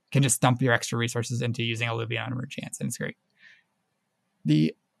 You can just dump your extra resources into using Alluvian on Rune Chance, and it's great.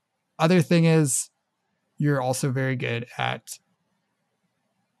 The other thing is you're also very good at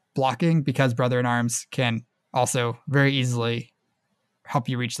blocking because Brother-in-Arms can also very easily help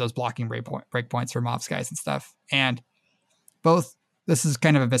you reach those blocking breakpoints for mob skies and stuff. And both, this is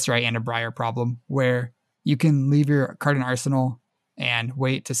kind of a Viscerai and a Briar problem where you can leave your card in arsenal and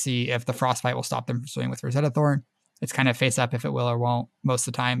wait to see if the Frostbite will stop them from swinging with Rosetta Thorn. It's kind of face up if it will or won't most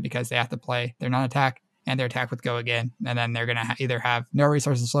of the time because they have to play their non-attack and their attack with Go Again. And then they're going to either have no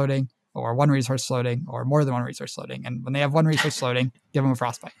resources floating or 1 resource floating or more than 1 resource floating. And when they have 1 resource floating, give them a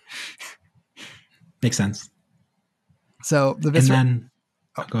Frostbite. Makes sense. So the Viscerai...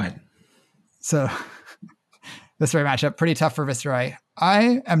 go ahead. So Viscerai matchup, pretty tough for Viscerai.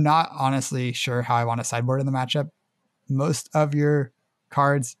 I am not honestly sure how I want to sideboard in the matchup. Most of your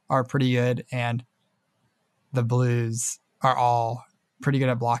cards are pretty good and the blues are all pretty good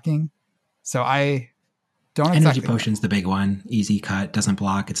at blocking. So I don't Energy Potion's the big one. Easy cut, doesn't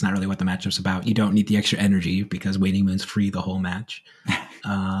block. It's not really what the matchup's about. You don't need the extra energy because Waning Moon's free the whole match.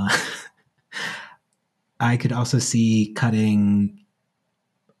 I could also see cutting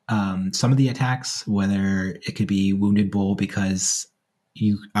some of the attacks, whether it could be Wounded Bull because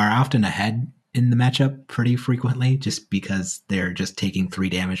you are often ahead in the matchup pretty frequently just because they're just taking 3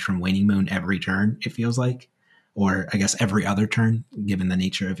 damage from Waning Moon every turn, it feels like. Or I guess every other turn, given the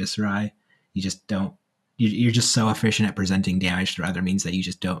nature of Viscerai. You just don't... You're just so efficient at presenting damage through other means that you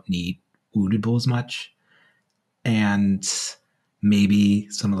just don't need Wounded Bull as much. And maybe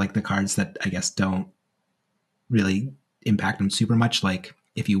some of like the cards that I guess don't really impact them super much, like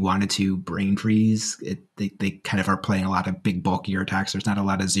if you wanted to Brain Freeze, they kind of are playing a lot of big bulkier attacks. There's not a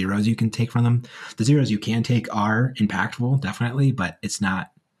lot of zeros you can take from them. The zeros you can take are impactful, definitely, but it's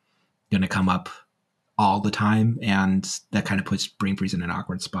not going to come up all the time, and that kind of puts Brain Freeze in an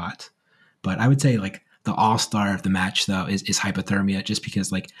awkward spot. But I would say like the all-star of the match, though, is Hypothermia, just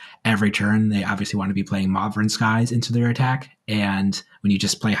because like every turn they obviously want to be playing Mauvern Skies into their attack, and when you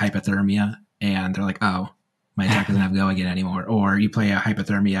just play Hypothermia and they're like, oh, my attack doesn't have Go Again anymore, or you play a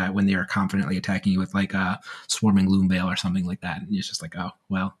Hypothermia when they're confidently attacking you with like a Swarming Loomveil or something like that, and it's just like, oh,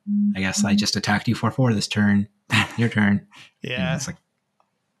 well, I guess I just attacked you 4/4 this turn. Your turn. Yeah. And it's like,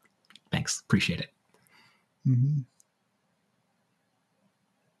 thanks, appreciate it. Mm-hmm.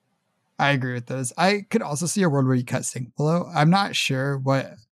 I agree with those. I could also see a world where you cut Sink Below. I'm not sure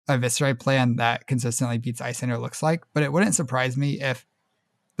what a Viscerai plan that consistently beats Iyslander looks like, but it wouldn't surprise me if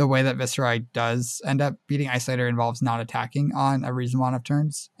the way that Viscerai does end up beating Iyslander involves not attacking on a reasonable amount of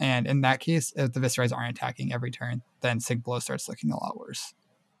turns. And in that case, if the Viscerais aren't attacking every turn, then Sink Below starts looking a lot worse.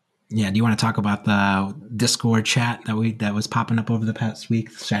 Yeah, do you want to talk about the Discord chat that was popping up over the past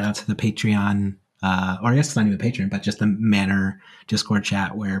week? Shout out to the Patreon, or I guess it's not even Patreon, but just the Manor Discord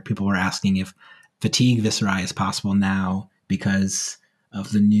chat where people were asking if Fatigue Viscerai is possible now because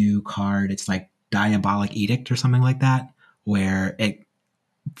of the new card. It's like Diabolic Edict or something like that, where it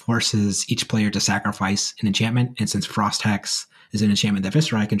forces each player to sacrifice an enchantment. And since Frost Hex is an enchantment that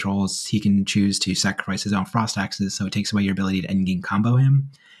Viscerai controls, he can choose to sacrifice his own Frost Hexes, so it takes away your ability to endgame combo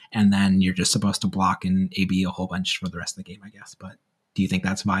him. And then you're just supposed to block and AB a whole bunch for the rest of the game, I guess. But do you think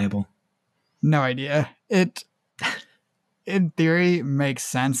that's viable? No idea. It, in theory, makes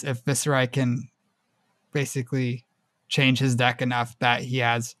sense if Viscerai can basically change his deck enough that he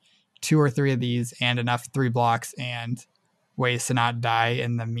has 2 or 3 of these and enough 3 blocks and ways to not die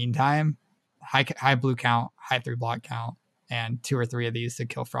in the meantime. High blue count, high 3 block count, and 2 or 3 of these to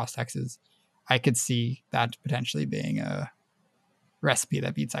kill Frost Hexes. I could see that potentially being a recipe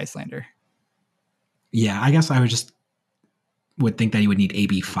that beats Iyslander. Yeah, I guess I would think that you would need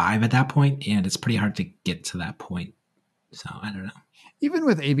AB5 at that point, and it's pretty hard to get to that point. So I don't know. Even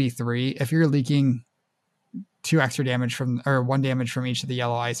with AB3, if you're leaking 2 extra damage from, or 1 damage from each of the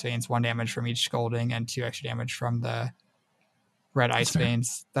yellow ice veins, 1 damage from each scolding, and 2 extra damage from the red ice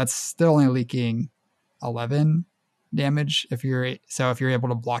veins. That's still only leaking 11 damage. If you're able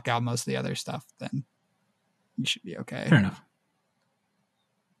to block out most of the other stuff, then you should be okay. Fair enough.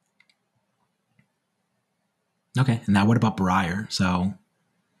 Okay, and now what about Briar? So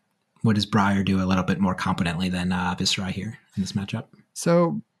what does Briar do a little bit more competently than Viserai here in this matchup?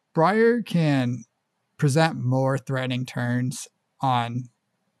 So Briar can present more threatening turns on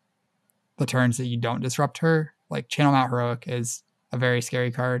the turns that you don't disrupt her. Like Channel Mount Heroic is a very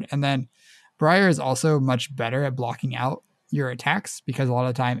scary card. And then Briar is also much better at blocking out your attacks, because a lot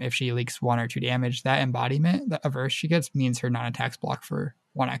of the time if she leaks 1 or 2 damage, that embodiment, the averse she gets, means her non-attacks block for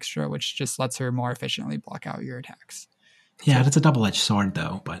 1 extra, which just lets her more efficiently block out your attacks. Yeah, so, that's a double-edged sword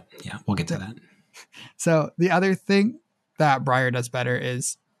though, but yeah, we'll get to that. So the other thing that Briar does better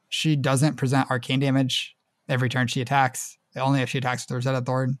is she doesn't present arcane damage every turn she attacks, only if she attacks with Rosetta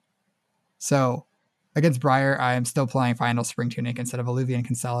Thorn. So against Briar, I am still playing Final Spring Tunic instead of Alluvian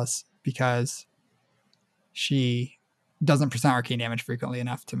Cancellus, because she doesn't present arcane damage frequently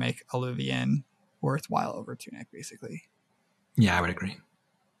enough to make Alluvian worthwhile over Tunic, basically. Yeah, I would agree.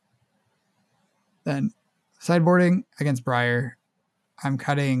 Then sideboarding against Briar, I'm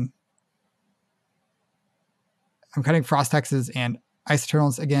cutting Frost Hexes and Ice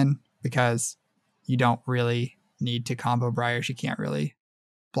Eternals again, because you don't really need to combo Briar. She can't really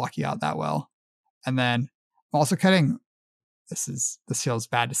block you out that well. And then I'm also cutting, this feels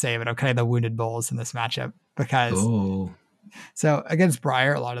bad to say, but I'm cutting the Wounded Bulls in this matchup, because so against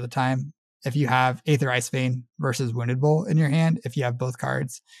Briar, a lot of the time, if you have Aether Ice Vein versus Wounded Bull in your hand, if you have both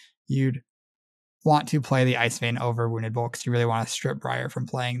cards, you'd want to play the Ice Vein over Wounded Bull, because you really want to strip Briar from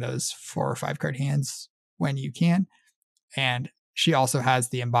playing those 4 or 5 card hands when you can. And she also has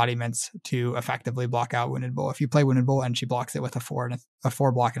the embodiments to effectively block out Wounded Bull. If you play Wounded Bull and she blocks it with a 4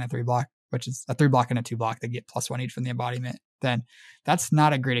 block and a 3 block, which is a 3 block and a 2 block, they get +1 each from the embodiment, then that's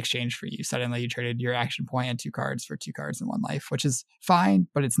not a great exchange for you. Suddenly you traded your action point and 2 cards for 2 cards and 1 life, which is fine,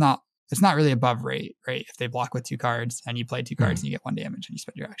 but it's not really above rate, right? If they block with 2 cards and you play 2 cards and you get 1 damage and you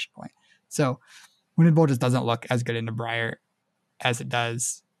spend your action point. So Wounded Bull just doesn't look as good into Briar as it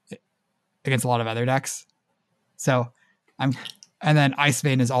does against a lot of other decks. So and then Ice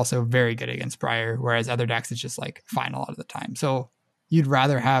Vein is also very good against Briar, whereas other decks it's just like fine a lot of the time. So you'd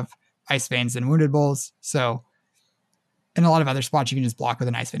rather have Ice Veins than Wounded Bulls. So in a lot of other spots, you can just block with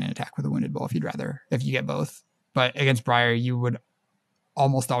an Ice Vein and attack with a Wounded Bull if you get both. But against Briar, you would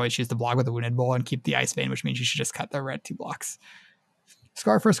almost always choose to block with a Wounded Bull and keep the Ice Vein, which means you should just cut the red 2 blocks.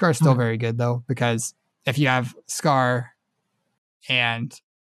 Scar for Scar is still very good though, because if you have Scar and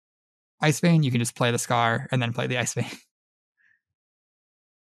Ice Vein, you can just play the Scar and then play the Ice Vein.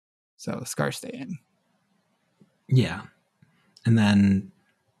 So Scar stay in. Yeah. And then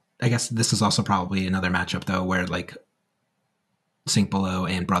I guess this is also probably another matchup though, where like Sink Below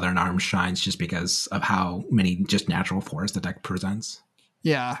and Brother in Arms shines just because of how many just natural 4s the deck presents.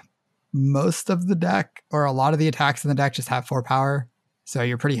 Yeah. Most of the deck, or a lot of the attacks in the deck, just have 4 power. So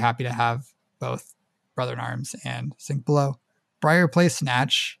you're pretty happy to have both Brother in Arms and Sink Below. Briar plays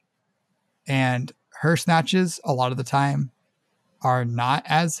Snatch, and her snatches a lot of the time are not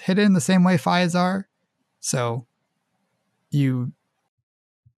as hidden the same way Fi's are. So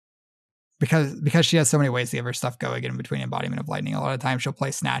because she has so many ways to give her stuff going in between Embodiment of Lightning, a lot of times she'll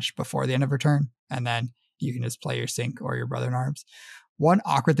play Snatch before the end of her turn, and then you can just play your Sink or your Brother in Arms. One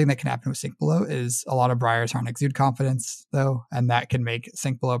awkward thing that can happen with Sink Below is a lot of Briars aren't Exude Confidence, though, and that can make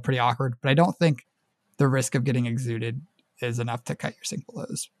Sink Below pretty awkward. But I don't think the risk of getting exuded is enough to cut your Sink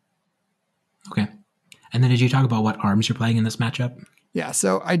Belows. Okay. And then did you talk about what arms you're playing in this matchup? Yeah,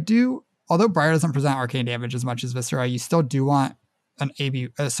 so I do, although Briar doesn't present arcane damage as much as Viscera, you still do want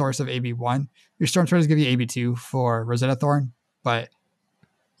a source of AB1. Your Storm Traders give you AB2 for Rosetta Thorn, but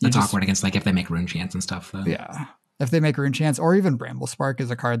that's awkward against like if they make Rune Chance and stuff though. Yeah. If they make Rune Chance, or even Bramble Spark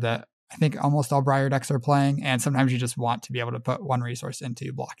is a card that I think almost all Briar decks are playing, and sometimes you just want to be able to put 1 resource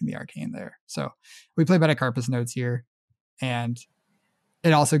into blocking the arcane there. So we play Metacarpus nodes here, and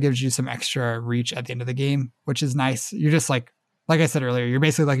it also gives you some extra reach at the end of the game, which is nice. You're just like I said earlier, you're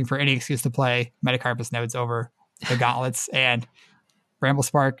basically looking for any excuse to play Metacarpus nodes over the gauntlets and Bramble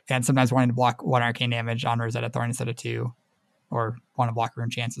Spark, and sometimes wanting to block 1 arcane damage on Rosetta Thorn instead of 2, or want to block Rune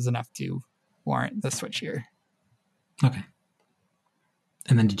Chance is enough to warrant the switch here. Okay.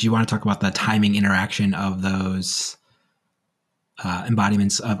 And then did you want to talk about the timing interaction of those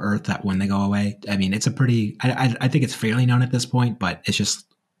embodiments of Earth that when they go away? I mean, it's a pretty, I think it's fairly known at this point, but it's just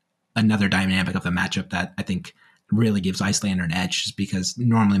another dynamic of the matchup that I think really gives Iyslander an edge, just because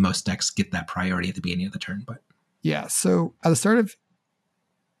normally most decks get that priority at the beginning of the turn. But yeah, so at the start of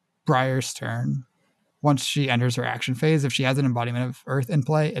Briar's turn, once she enters her action phase, if she has an embodiment of Earth in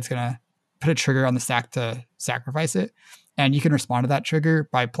play, it's going to put a trigger on the stack to sacrifice it. And you can respond to that trigger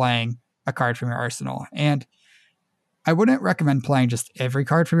by playing a card from your arsenal. And I wouldn't recommend playing just every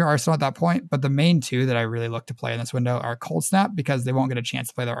card from your arsenal at that point, but the main two that I really look to play in this window are Cold Snap, because they won't get a chance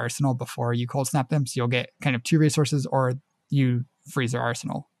to play their arsenal before you Cold Snap them. So you'll get kind of 2 resources, or you freeze their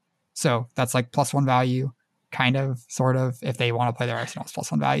arsenal. So that's like +1 value, kind of, sort of, if they want to play their arsenal, it's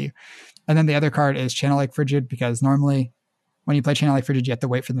 +1 value. And then the other card is Channel Lake Frigid, because normally when you play Channel Lake Frigid, you have to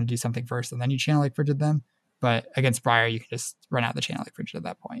wait for them to do something first, and then you Channel Lake Frigid them. But against Briar, you can just run out the Channel Lake Frigid at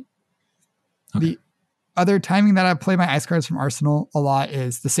that point. Okay. The other timing that I play my ice cards from Arsenal a lot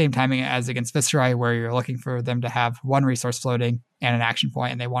is the same timing as against Viserai, where you're looking for them to have 1 resource floating and an action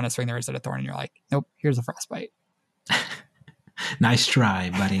point, and they want to swing their Rosetta Thorn, and you're like, nope, here's a Frostbite. Nice try,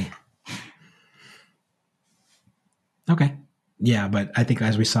 buddy. Okay. Yeah, but I think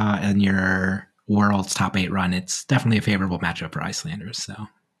as we saw in your World's top 8 run, it's definitely a favorable matchup for Icelanders. So,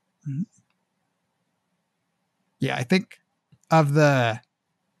 yeah, I think of the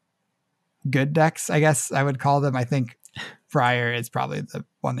good decks, I guess I would call them, I think Briar is probably the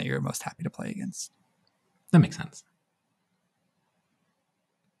one that you're most happy to play against. That makes sense.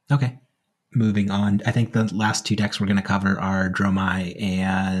 Okay. Moving on. I think the last 2 decks we're going to cover are Dromai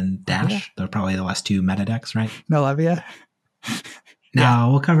and Dash. Yeah. They're probably the last 2 meta decks, right? No Levia? No, yeah.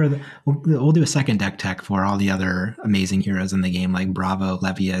 We'll cover we'll do a second deck tech for all the other amazing heroes in the game, like Bravo,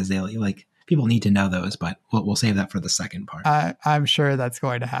 Levia, Azalea. Like, people need to know those, but we'll save that for the second part. I'm sure that's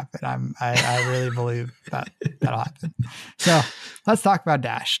going to happen. I really believe that'll happen. So let's talk about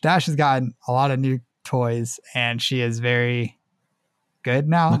Dash. Dash has gotten a lot of new toys, and she is very good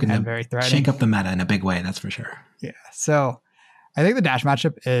now and very threatening. Shake up the meta in a big way, that's for sure. Yeah. So I think the Dash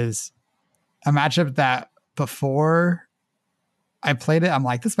matchup is a matchup that before I played it, I'm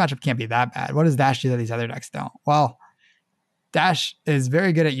like, this matchup can't be that bad. What does Dash do that these other decks don't? Well, Dash is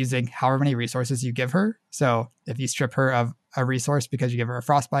very good at using however many resources you give her. So if you strip her of a resource because you give her a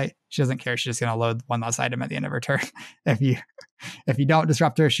Frostbite, she doesn't care. She's just going to load one less item at the end of her turn. If you don't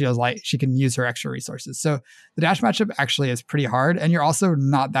disrupt her, she can use her extra resources. So the Dash matchup actually is pretty hard. And you're also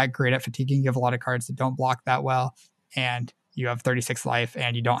not that great at fatiguing. You have a lot of cards that don't block that well. And you have 36 life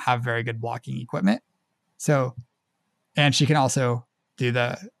and you don't have very good blocking equipment. So, and she can also do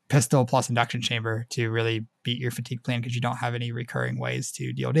the pistol plus induction chamber to really beat your fatigue plan, because you don't have any recurring ways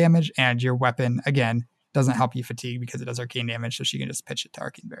to deal damage, and your weapon again doesn't help you fatigue because it does arcane damage, so she can just pitch it to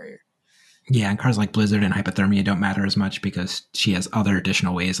Arcane Barrier. Yeah, and cards like Blizzard and Hypothermia don't matter as much because she has other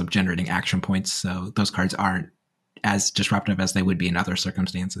additional ways of generating action points, so those cards aren't as disruptive as they would be in other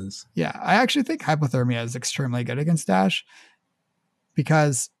circumstances. Yeah, I actually think Hypothermia is extremely good against Dash,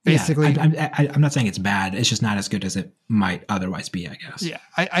 because basically... Yeah, I'm not saying it's bad. It's just not as good as it might otherwise be, I guess. Yeah,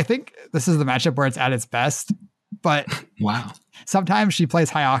 I think this is the matchup where it's at its best, but... Wow. Sometimes she plays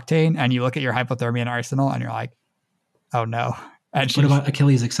High Octane, and you look at your Hypothermia and Arsenal, and you're like, oh no. And what about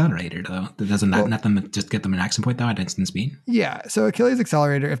Achilles Accelerator, though? Doesn't that let them just get them an action point, though, at instant speed? Yeah, so Achilles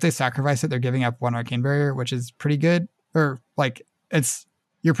Accelerator, if they sacrifice it, they're giving up 1 Arcane Barrier, which is pretty good. Or, like,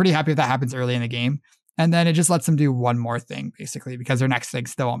 you're pretty happy if that happens early in the game. And then it just lets them do one more thing, basically, because their next thing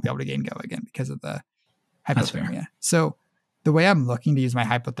still won't be able to gain go again because of the Hypothermia. So the way I'm looking to use my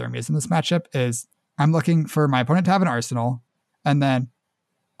Hypothermias in this matchup is I'm looking for my opponent to have an Arsenal. And then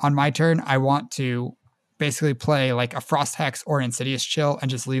on my turn, I want to basically play like a Frost Hex or an Insidious Chill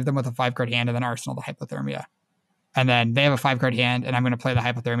and just leave them with a 5-card hand and then Arsenal the Hypothermia. And then they have a 5-card hand, and I'm going to play the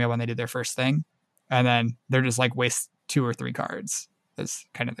Hypothermia when they do their first thing. And then they're just like waste 2 or 3 cards is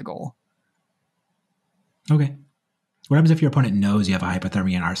kind of the goal. Okay. What happens if your opponent knows you have a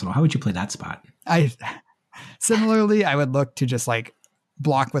Hypothermia in Arsenal? How would you play that spot? Similarly, I would look to just like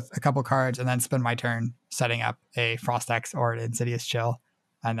block with a couple cards and then spend my turn setting up a Frost X or an Insidious Chill.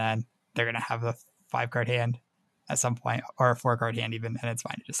 And then they're going to have a 5-card hand at some point, or a 4-card hand even, and it's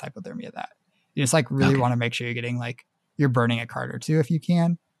fine to just Hypothermia that. You just like really want to make sure you're getting like, you're burning a card or 2 if you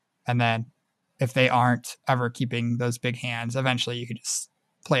can. And then if they aren't ever keeping those big hands, eventually you could just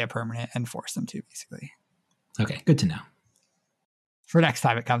play a permanent and force them to, basically. Okay, good to know. For next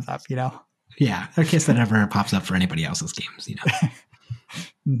time it comes up, you know? Yeah, in case that ever pops up for anybody else's games, you know?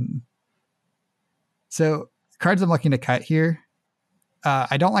 Mm-hmm. So, cards I'm looking to cut here.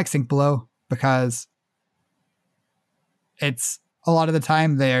 I don't like Sink Below because it's a lot of the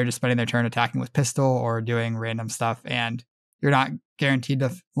time they are just spending their turn attacking with pistol or doing random stuff, and you're not guaranteed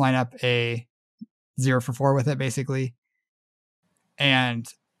to line up a 0 for 4 with it, basically. And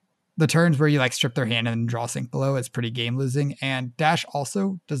the turns where you like strip their hand and draw Sink Below is pretty game losing. And Dash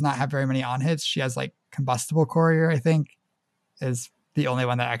also does not have very many on hits. She has like Combustible Courier, I think, is the only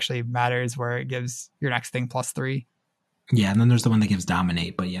one that actually matters, where it gives your next thing +3. Yeah, and then there's the one that gives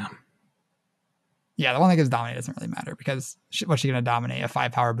Dominate, but yeah. Yeah, the one that gives Dominate doesn't really matter because what's she going to dominate? A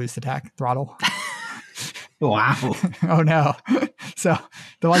 5 power boost attack? Throttle? Wow. Oh no. So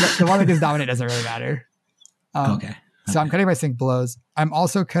the one that gives Dominate doesn't really matter. Okay. So I'm cutting my Sink Belows. I'm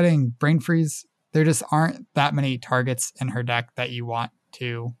also cutting Brain Freeze. There just aren't that many targets in her deck that you want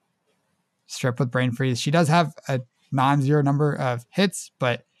to strip with Brain Freeze. She does have a non-zero number of hits,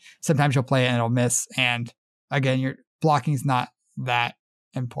 but sometimes you'll play it and it'll miss. And again, your blocking is not that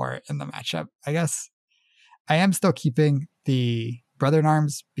important in the matchup. I guess I am still keeping the Brother in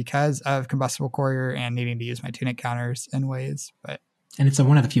Arms because of Combustible Courier and needing to use my tunic counters in ways, but and it's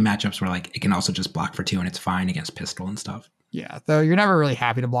one of the few matchups where like it can also just block for 2 and it's fine against pistol and stuff. Yeah, though you're never really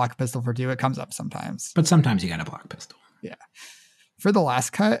happy to block pistol for 2. It comes up sometimes. But sometimes you got to block pistol. Yeah. For the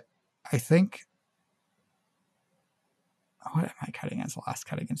last cut, I think... What am I cutting as the last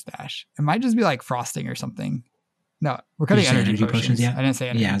cut against Dash? It might just be like Frosting or something. No, we're cutting energy potions. Yeah, I didn't say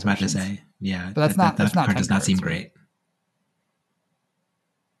energy. Yeah, I was about potions. to say. Yeah, but that card does not seem great.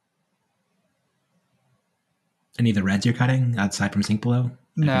 Any of the reds you're cutting aside from Sink Below?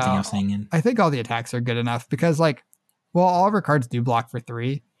 No, anything else staying in? I think all the attacks are good enough because, like, well, all of our cards do block for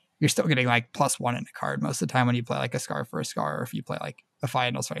 3. You're still getting like +1 in a card most of the time when you play like a Scar for a Scar, or if you play like a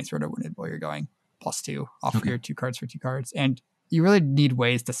Finals Fighting Spirit or Wounded Boy, you're going +2 off of your 2 cards for 2 cards, and you really need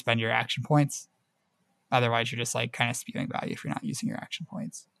ways to spend your action points. Otherwise, you're just like kind of spewing value if you're not using your action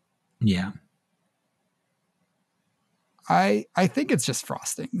points. Yeah. I think it's just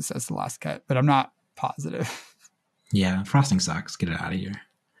Frostings as the last cut, but I'm not positive. Yeah, Frosting sucks. Get it out of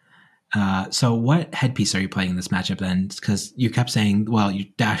here. So what headpiece are you playing in this matchup then? Because you kept saying, well,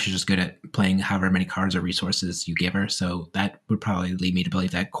 Dash is just good at playing however many cards or resources you give her. So that would probably lead me to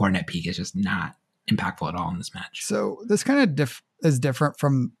believe that Coronet Peak is just not impactful at all in this match. So this kind of is different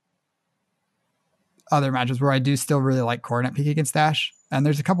from other matches where I do still really like Coronet Peak against Dash. And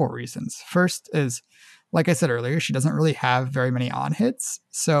there's a couple of reasons. First is, like I said earlier, she doesn't really have very many on hits.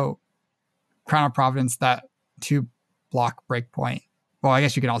 So Crown of Providence, that 2 block breakpoint. Well, I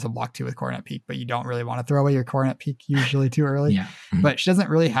guess you can also block 2 with Coronet Peak, but you don't really want to throw away your Coronet Peak usually too early. Yeah. Mm-hmm. But she doesn't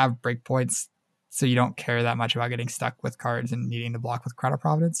really have breakpoints, so you don't care that much about getting stuck with cards and needing to block with Crown of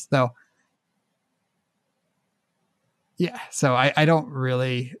Providence. Though, yeah, so I don't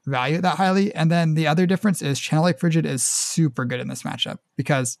really value it that highly. And then the other difference is Channel Lake Frigid is super good in this matchup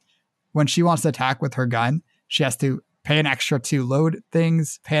because when she wants to attack with her gun, she has to pay an extra to load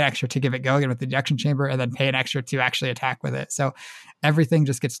things, pay an extra to give it go again with the ejection chamber, and then pay an extra to actually attack with it. So everything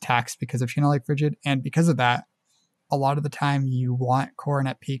just gets taxed because of Channel Lake Frigid. And because of that, a lot of the time you want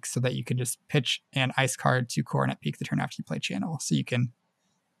Coronet Peak so that you can just pitch an ice card to Coronet Peak the turn after you play Channel. So you can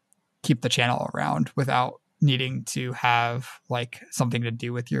keep the channel around without needing to have like something to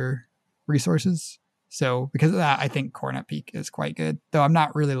do with your resources. So because of that, I think Coronet Peak is quite good, though I'm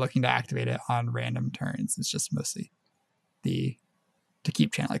not really looking to activate it on random turns. It's just mostly to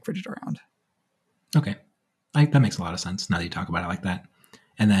keep Channel Lake Frigid around. Okay. That makes a lot of sense now that you talk about it like that.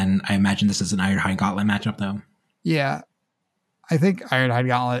 And then I imagine this is an Ironhide Gauntlet matchup though. Yeah. I think Ironhide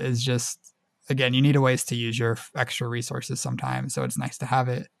Gauntlet is just, again, you need a ways to use your extra resources sometimes. So it's nice to have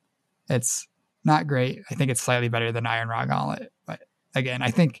it. It's not great. I think it's slightly better than Iron Raw Gauntlet. But again,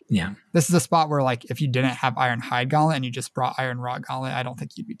 I think this is a spot where like if you didn't have Ironhide Gauntlet and you just brought Iron Raw Gauntlet, I don't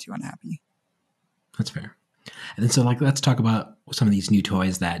think you'd be too unhappy. That's fair. And then so like let's talk about some of these new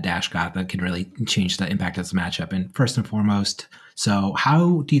toys that Dash got that could really change the impact of this matchup. And first and foremost, so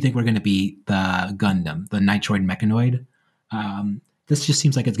how do you think we're going to beat the Gundam, the Nitroid Mechanoid? This just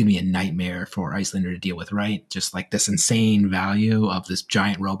seems like it's going to be a nightmare for Iyslander to deal with, right? Just like this insane value of this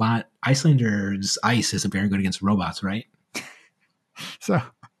giant robot. Icelander's ice isn't very good against robots, right? So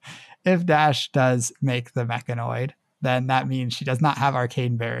if Dash does make the Mechanoid, then that means she does not have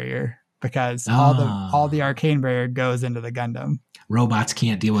Arcane Barrier, because all the Arcane Barrier goes into the Gundam. Robots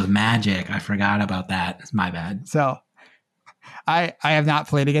can't deal with magic. I forgot about that. It's my bad. So I have not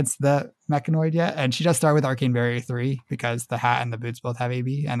played against the Mechanoid yet, and she does start with Arcane Barrier 3 because the hat and the boots both have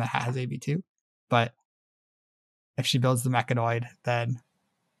AB, and the hat has AB too. But if she builds the Mechanoid, then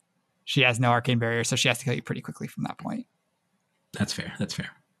she has no Arcane Barrier, so she has to kill you pretty quickly from that point. That's fair.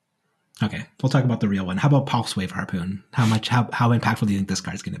 Okay, we'll talk about the real one. How about Pulse Wave Harpoon? How impactful do you think this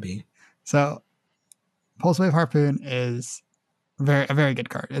card is going to be? So Pulse Wave Harpoon is a very good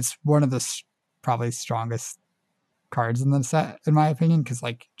card. It's one of the probably strongest cards in the set, in my opinion, because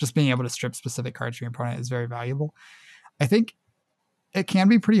like just being able to strip specific cards from your opponent is very valuable. I think it can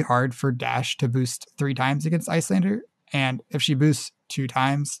be pretty hard for Dash to boost 3 times against Iyslander. And if she boosts 2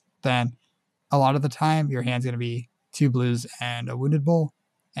 times, then a lot of the time your hand's going to be 2 blues and a Wounded Bull.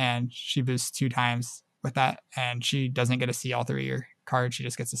 And she boosts 2 times with that. And she doesn't get to see all 3 of your cards. She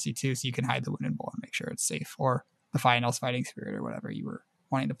just gets to see 2. So you can hide the Wounded Bull and make sure it's safe. Or the Finals Fighting Spirit or whatever you were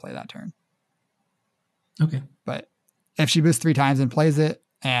wanting to play that turn. Okay. But if she boosts 3 times and plays it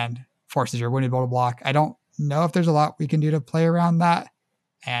and forces your Wounded Bull to block, I don't know if there's a lot we can do to play around that.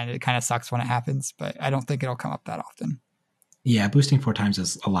 And it kind of sucks when it happens, but I don't think it'll come up that often. Yeah, boosting 4 times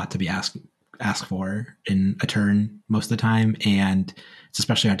is a lot to be asked for in a turn most of the time, and it's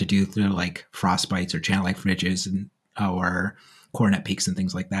especially hard to do through like Frostbites or Channel Like Fridges and or Coronet Peaks and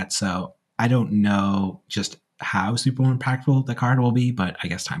things like that. So I don't know just how super impactful the card will be, but I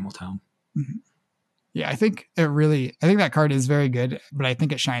guess time will tell. Mm-hmm. Yeah, I think that card is very good, but I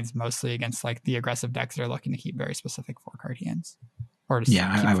think it shines mostly against like the aggressive decks that are looking to keep very specific 4-card hands, or just keep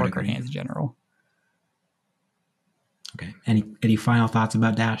 4-card hands in general. Okay. Any final thoughts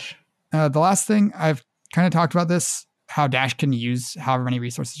about Dash? The last thing, I've kind of talked about this, how Dash can use however many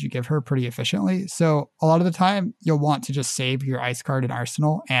resources you give her pretty efficiently. So a lot of the time you'll want to just save your ice card in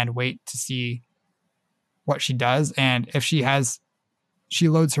Arsenal and wait to see what she does. And if she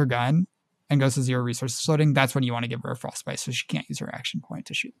loads her gun and goes to 0 resources loading, that's when you want to give her a Frostbite so she can't use her action point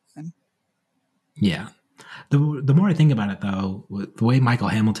to shoot the gun. Yeah. The more I think about it, though, the way Michael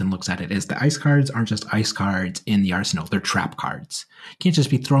Hamilton looks at it is the ice cards aren't just ice cards in the arsenal. They're trap cards. You can't just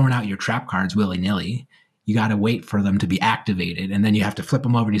be throwing out your trap cards willy-nilly. You got to wait for them to be activated, and then you have to flip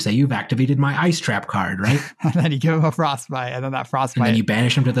them over and you say, you've activated my ice trap card, right? And then you give them a Frostbite, and then that Frostbite... And then you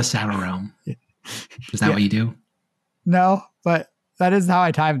banish them to the Shadow Realm. Is that what you do? No, but that is how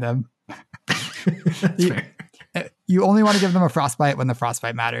I time them. That's fair. You only want to give them a Frostbite when the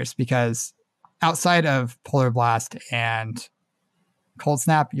Frostbite matters, because outside of Polar Blast and Cold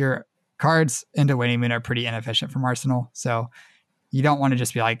Snap, your cards into Waning Moon are pretty inefficient from Arsenal. So you don't want to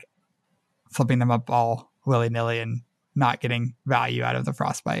just be like flipping them up all willy-nilly and not getting value out of the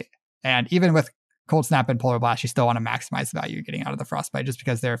Frostbite. And even with Cold Snap and Polar Blast, you still want to maximize the value you're getting out of the Frostbite. Just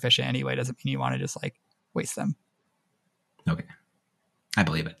because they're efficient anyway doesn't mean you want to just like waste them. Okay. I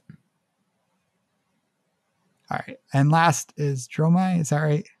believe it. All right. And last is Dromai. Is that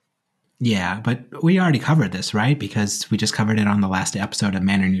right? Yeah, but we already covered this, right? Because we just covered it on the last episode of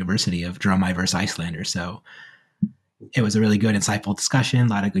Manor University of Dromai versus Iyslander. So it was a really good, insightful discussion, a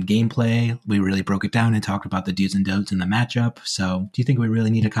lot of good gameplay. We really broke it down and talked about the do's and don'ts in the matchup. So do you think we really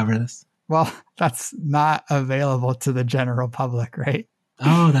need to cover this? Well, that's not available to the general public, right?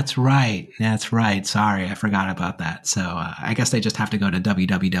 Oh, that's right. That's right. Sorry, I forgot about that. So I guess they just have to go to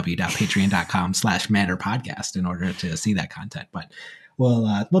www.patreon.com/manorpodcast in order to see that content. But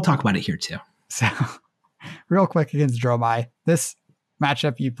we'll talk about it here too. So real quick against Dromai, this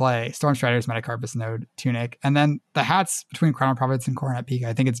matchup you play Stormstrider's Metacarpus Node Tunic, and then the hats between Crown of Providence and Coronet Peak.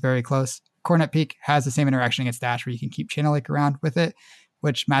 I think it's very close. Coronet Peak has the same interaction against Dash where you can keep Channel Lake around with it,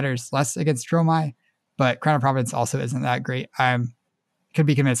 which matters less against Dromai, but Crown of Providence also isn't that great. Could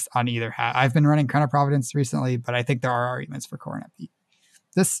be convinced on either hat. I've been running Crown of Providence recently, but I think there are arguments for Coronet Peak.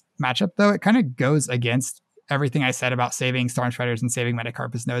 This matchup, though, it kind of goes against everything I said about saving Stormstriders and saving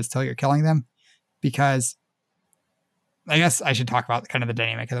Metacarpus nodes till you're killing them, because I guess I should talk about kind of the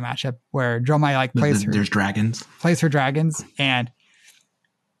dynamic of the matchup where Dromai plays her dragons, and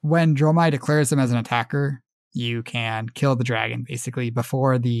when Dromai declares them as an attacker, you can kill the dragon basically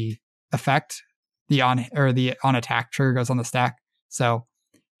before the effect, the on attack trigger goes on the stack. So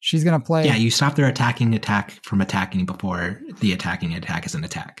she's going to play... Yeah, you stop their attacking attack from attacking before the attacking attack is an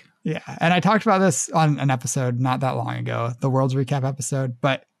attack. Yeah, and I talked about this on an episode not that long ago, the Worlds Recap episode,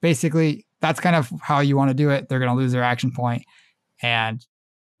 but basically that's kind of how you want to do it. They're going to lose their action point, and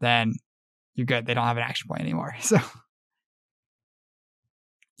then you're good. They don't have an action point anymore. So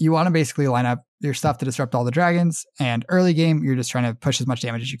you want to basically line up your stuff to disrupt all the dragons, and early game, you're just trying to push as much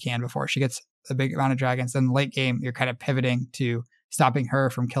damage as you can before she gets a big amount of dragons. Then late game, you're kind of pivoting to stopping her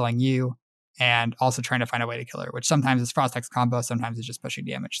from killing you, and also trying to find a way to kill her, which sometimes is Frost X combo, sometimes it's just pushing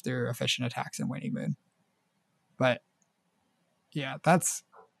damage through efficient attacks and Waning Moon. But yeah, that's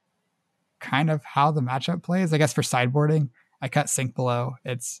kind of how the matchup plays. I guess for sideboarding, I cut Sink Below.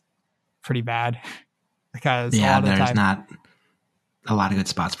 It's pretty bad because there's not a lot of good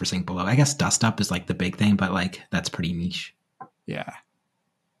spots for Sink Below. I guess Dust Up is like the big thing, but like that's pretty niche. Yeah.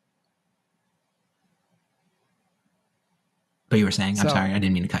 But you were saying, I'm sorry, I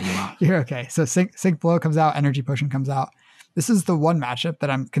didn't mean to cut you off. You're okay. So Sink Below comes out, Energy Potion comes out. This is the one matchup that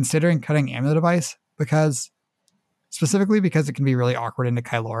I'm considering cutting Amulet Device specifically because it can be really awkward into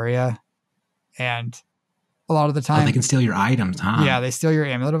Kyloria. And a lot of the time. Oh, they can steal your items, huh? Yeah, they steal your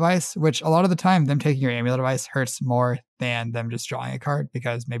amulet device, which a lot of the time them taking your amulet device hurts more than them just drawing a card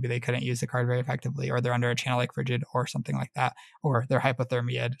because maybe they couldn't use the card very effectively, or they're under a channel like Frigid or something like that, or they're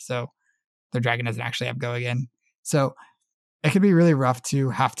hypothermiaed, so their dragon doesn't actually have go again. So it can be really rough to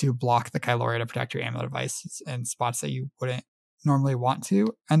have to block the Kyloria to protect your amulet device in spots that you wouldn't normally want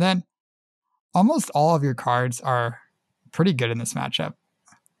to. And then almost all of your cards are pretty good in this matchup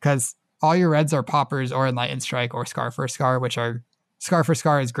because all your reds are poppers or Enlightened Strike or Scar for Scar, which are Scar for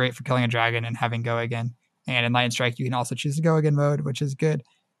Scar is great for killing a dragon and having go again. And Enlightened Strike, you can also choose the go again mode, which is good.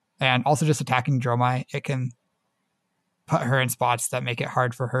 And also just attacking Dromai, it can put her in spots that make it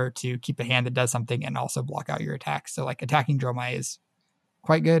hard for her to keep a hand that does something and also block out your attacks. So like attacking Dromai is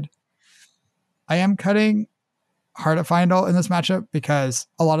quite good. I am cutting Heart of Final in this matchup because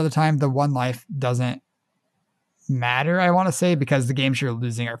a lot of the time the one life doesn't matter, I want to say, because the games you're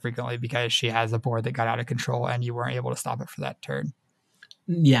losing are frequently because she has a board that got out of control and you weren't able to stop it for that turn.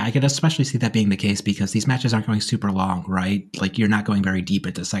 Yeah, I could especially see that being the case because these matches aren't going super long, right? Like you're not going very deep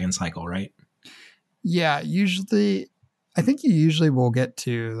into second cycle, right? Yeah, usually, I think you usually will get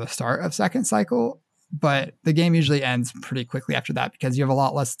to the start of second cycle, but the game usually ends pretty quickly after that because you have a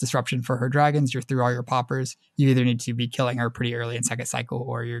lot less disruption for her dragons. You're through all your poppers. You either need to be killing her pretty early in second cycle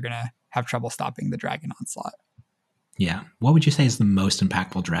or you're going to have trouble stopping the dragon onslaught. Yeah. What would you say is the most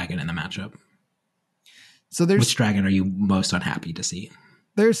impactful dragon in the matchup? So which dragon are you most unhappy to see?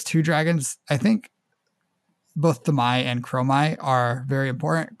 There's two dragons. I think both Thamai and Chromai are very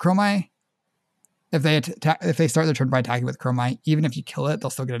important. Chromai, if they start their turn by attacking with Chromai, even if you kill it, they'll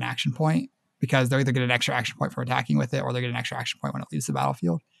still get an action point because they'll either get an extra action point for attacking with it or they get an extra action point when it leaves the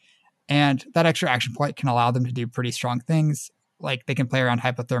battlefield. And that extra action point can allow them to do pretty strong things. Like they can play around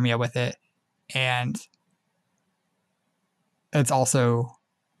hypothermia with it. And it's also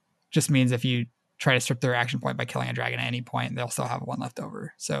just means if you try to strip their action point by killing a dragon at any point, they'll still have one left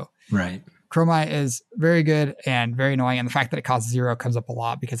over. So right. Chromai is very good and very annoying. And the fact that it costs 0 comes up a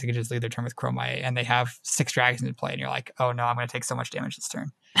lot because they can just leave their turn with Chromai and they have 6 dragons in play. And you're like, oh no, I'm going to take so much damage this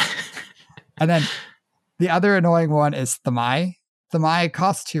turn. And then the other annoying one is Thamai. Thamai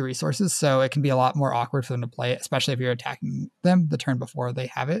costs 2 resources, so it can be a lot more awkward for them to play, especially if you're attacking them the turn before they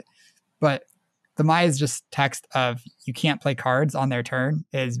have it. But Thamai is just text of you can't play cards on their turn.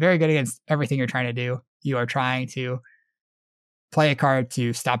 It is very good against everything you're trying to do. You are trying to play a card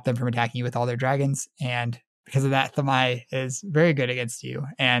to stop them from attacking you with all their dragons. And because of that, Thamai is very good against you.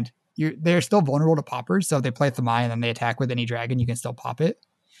 And they're still vulnerable to poppers. So if they play Thamai and then they attack with any dragon, you can still pop it.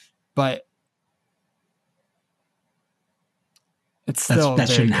 But it's still that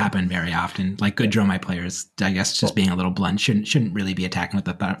shouldn't happen very often. Like good Dromai players, I guess, just being a little blunt, shouldn't really be attacking with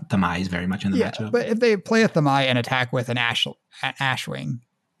the Thamais very much in the matchup. But if they play a Thamai and attack with an Ashwing,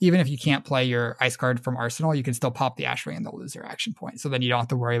 even if you can't play your ice card from Arsenal, you can still pop the Ashwing and they'll lose their action point. So then you don't have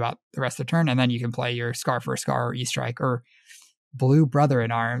to worry about the rest of the turn. And then you can play your Scar for a Scar or E-Strike or Blue Brother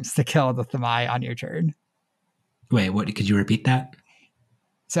in Arms to kill the Thamai on your turn. Wait, what? Could you repeat that?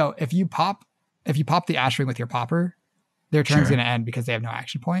 So if you pop the Ashwing with your popper, their turn's going to end because they have no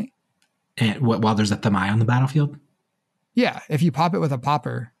action point. And while there's a Thamai on the battlefield? Yeah, if you pop it with a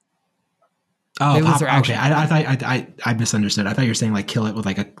popper. Oh, they lose their action. Okay. I misunderstood. I thought you were saying like kill it with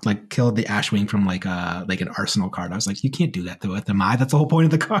kill the Ashwing from like an Arsenal card. I was like, you can't do that though with Thamai. That's the whole point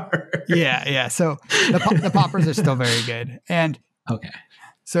of the card. Yeah. So the poppers are still very good. And okay.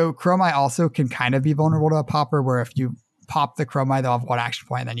 So Chromai also can kind of be vulnerable to a popper where if you pop the Chromai, they'll have 1 action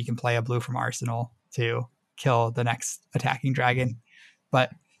point, and then you can play a blue from Arsenal to kill the next attacking dragon. But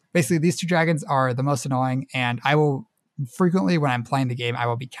basically these 2 dragons are the most annoying, and I will frequently when I'm playing the game, I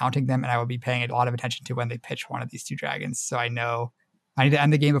will be counting them and I will be paying a lot of attention to when they pitch one of these 2 dragons. So I know I need to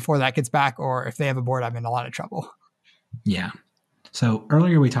end the game before that gets back, or if they have a board, I'm in a lot of trouble. Yeah. So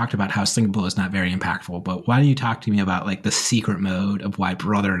earlier we talked about how Sling Blue is not very impactful, but why don't you talk to me about like the secret mode of why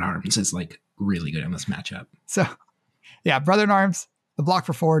Brother in Arms is like really good in this matchup? So yeah, Brother in Arms, the block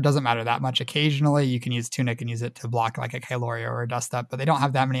for 4 doesn't matter that much. Occasionally you can use Tunic and use it to block like a Kyloria or a Dust Up, but they don't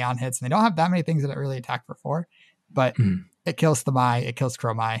have that many on hits and they don't have that many things that really attack for 4. But it kills Thamai, it kills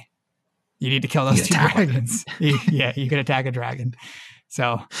Chromai. You need to kill those 2 dragons. Yeah, you can attack a dragon.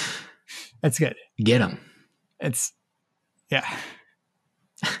 So it's good. Get them. Yeah.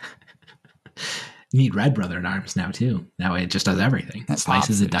 You need Red Brother in Arms now too. That way it just does everything. It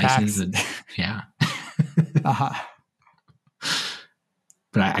slices, it dices, and yeah. Uh-huh.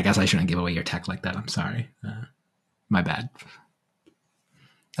 But I guess I shouldn't give away your tech like that. I'm sorry. My bad.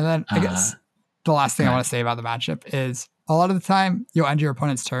 And then I guess the last thing I want to say about the matchup is a lot of the time you'll end your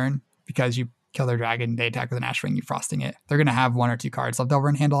opponent's turn because you kill their dragon, they attack with an Ashwing, you frosting it. They're going to have 1 or 2 cards left over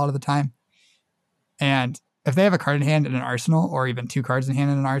in hand a lot of the time. And if they have a card in hand in an arsenal, or even 2 cards in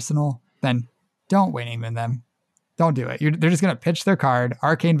hand in an arsenal, then don't Waning Wind them. Don't do it. They're just going to pitch their card,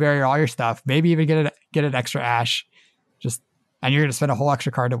 Arcane Barrier, all your stuff, maybe even get an extra Ash, and you're going to spend a whole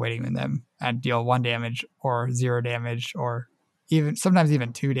extra card to Waning Wind them and deal 1 damage or 0 damage, or sometimes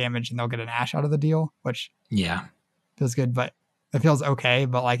even 2 damage, and they'll get an Ash out of the deal, which feels good, but it feels okay.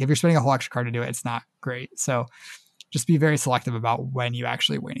 But like if you're spending a whole extra card to do it, it's not great. So just be very selective about when you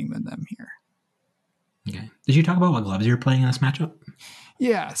actually Waning Wind them here. Okay. Did you talk about what gloves you're playing in this matchup?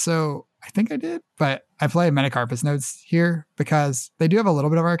 Yeah, so I think I did, but I play Metacarpus nodes here because they do have a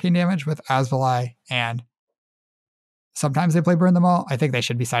little bit of arcane damage with Asvali, and sometimes they play Burn Them All. I think they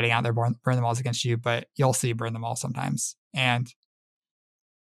should be siding out their Burn Them Alls against you, but you'll see Burn Them All sometimes. And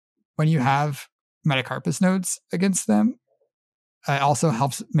when you have Metacarpus nodes against them, it also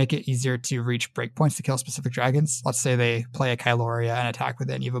helps make it easier to reach breakpoints to kill specific dragons. Let's say they play a Kyloria and attack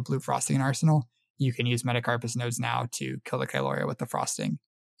with it, and you have a blue frosting in arsenal. You can use Metacarpus nodes now to kill the Kyloria with the frosting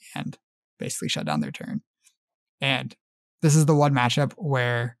and basically shut down their turn. And this is the one matchup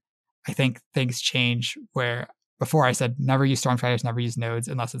where I think things change, where before I said never use Stormtriders, never use nodes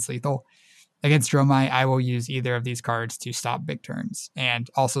unless it's lethal. Against Dromai, I will use either of these cards to stop big turns and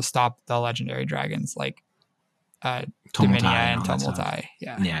also stop the legendary dragons like Dominia and Tumultai.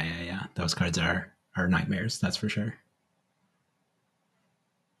 Yeah. Those cards are nightmares, that's for sure.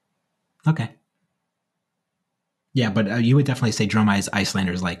 Okay. Yeah, but you would definitely say Dromai's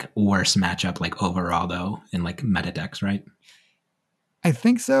Iyslander's like worst matchup, like overall though, in like meta decks, right? I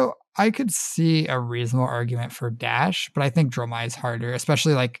think so. I could see a reasonable argument for Dash, but I think Dromai is harder,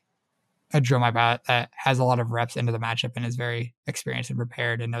 especially like a Dromai bot that has a lot of reps into the matchup and is very experienced and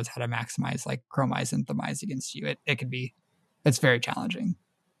prepared and knows how to maximize like Chromize and Themize against you. It's very challenging.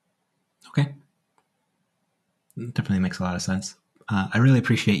 Okay. Definitely makes a lot of sense. I really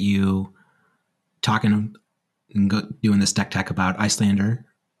appreciate you talking and doing this deck tech about Iyslander.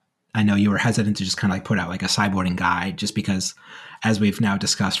 I know you were hesitant to just kind of like put out like a sideboarding guide, just because as we've now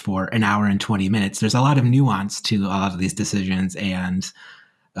discussed for an hour and 20 minutes, there's a lot of nuance to a lot of these decisions and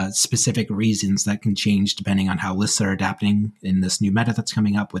specific reasons that can change depending on how lists are adapting in this new meta that's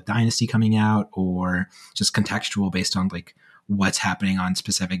coming up with Dynasty coming out, or just contextual based on like what's happening on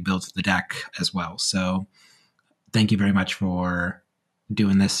specific builds of the deck as well. So thank you very much for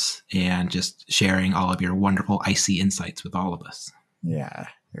doing this and just sharing all of your wonderful icy insights with all of us. Yeah,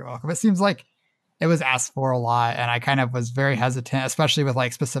 you're welcome. It seems like it was asked for a lot, and I kind of was very hesitant, especially with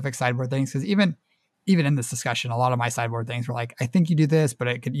like specific sideboard things, because even in this discussion, a lot of my sideboard things were like, I think you do this,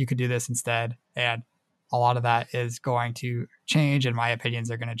 but you could do this instead. And a lot of that is going to change, and my opinions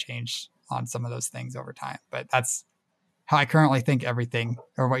are going to change on some of those things over time. But that's how I currently think everything,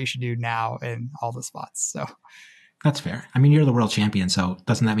 or what you should do now in all the spots. So that's fair. I mean, you're the world champion, so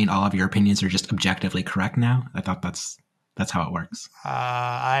doesn't that mean all of your opinions are just objectively correct now? I thought that's how it works.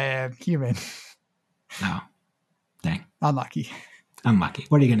 I am human. Oh, dang. Unlucky.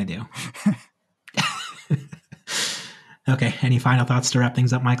 What are you going to do? Okay. Any final thoughts to wrap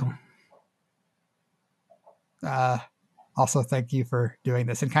things up, Michael? Also, thank you for doing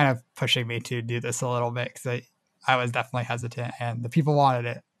this and kind of pushing me to do this a little bit, because I was definitely hesitant, and the people wanted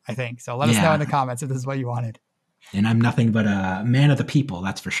it, I think. So let us know in the comments if this is what you wanted. And I'm nothing but a man of the people,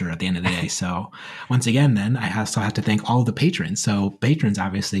 that's for sure, at the end of the day. So once again, then, I also have to thank all the patrons. So patrons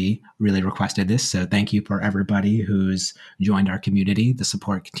obviously really requested this. So thank you for everybody who's joined our community. The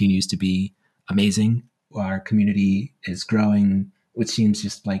support continues to be amazing. Our community is growing, which seems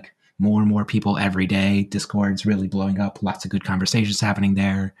just like more and more people every day. Discord's really blowing up. Lots of good conversations happening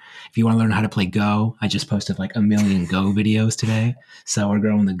there. If you want to learn how to play Go, I just posted like 1 million Go videos today. So we're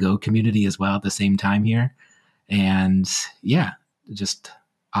growing the Go community as well at the same time here. And yeah, just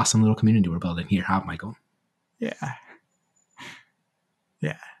awesome little community we're building here, huh, Michael? Yeah.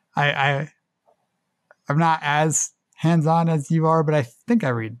 I'm not as hands-on as you are, but I think I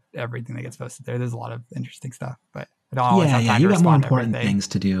read everything that gets posted there. There's a lot of interesting stuff, but I don't always have time to respond. You got more important things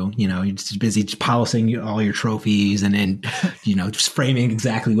to do. You know, you're just busy polishing all your trophies and you know, just framing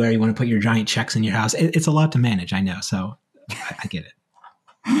exactly where you want to put your giant checks in your house. It's a lot to manage, I know. So I get it.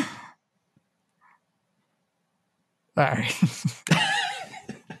 All right.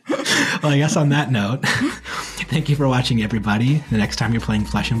 Well, I guess on that note, thank you for watching, everybody. The next time you're playing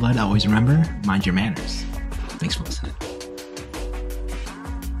Flesh and Blood, always remember, mind your manners. Thanks for listening.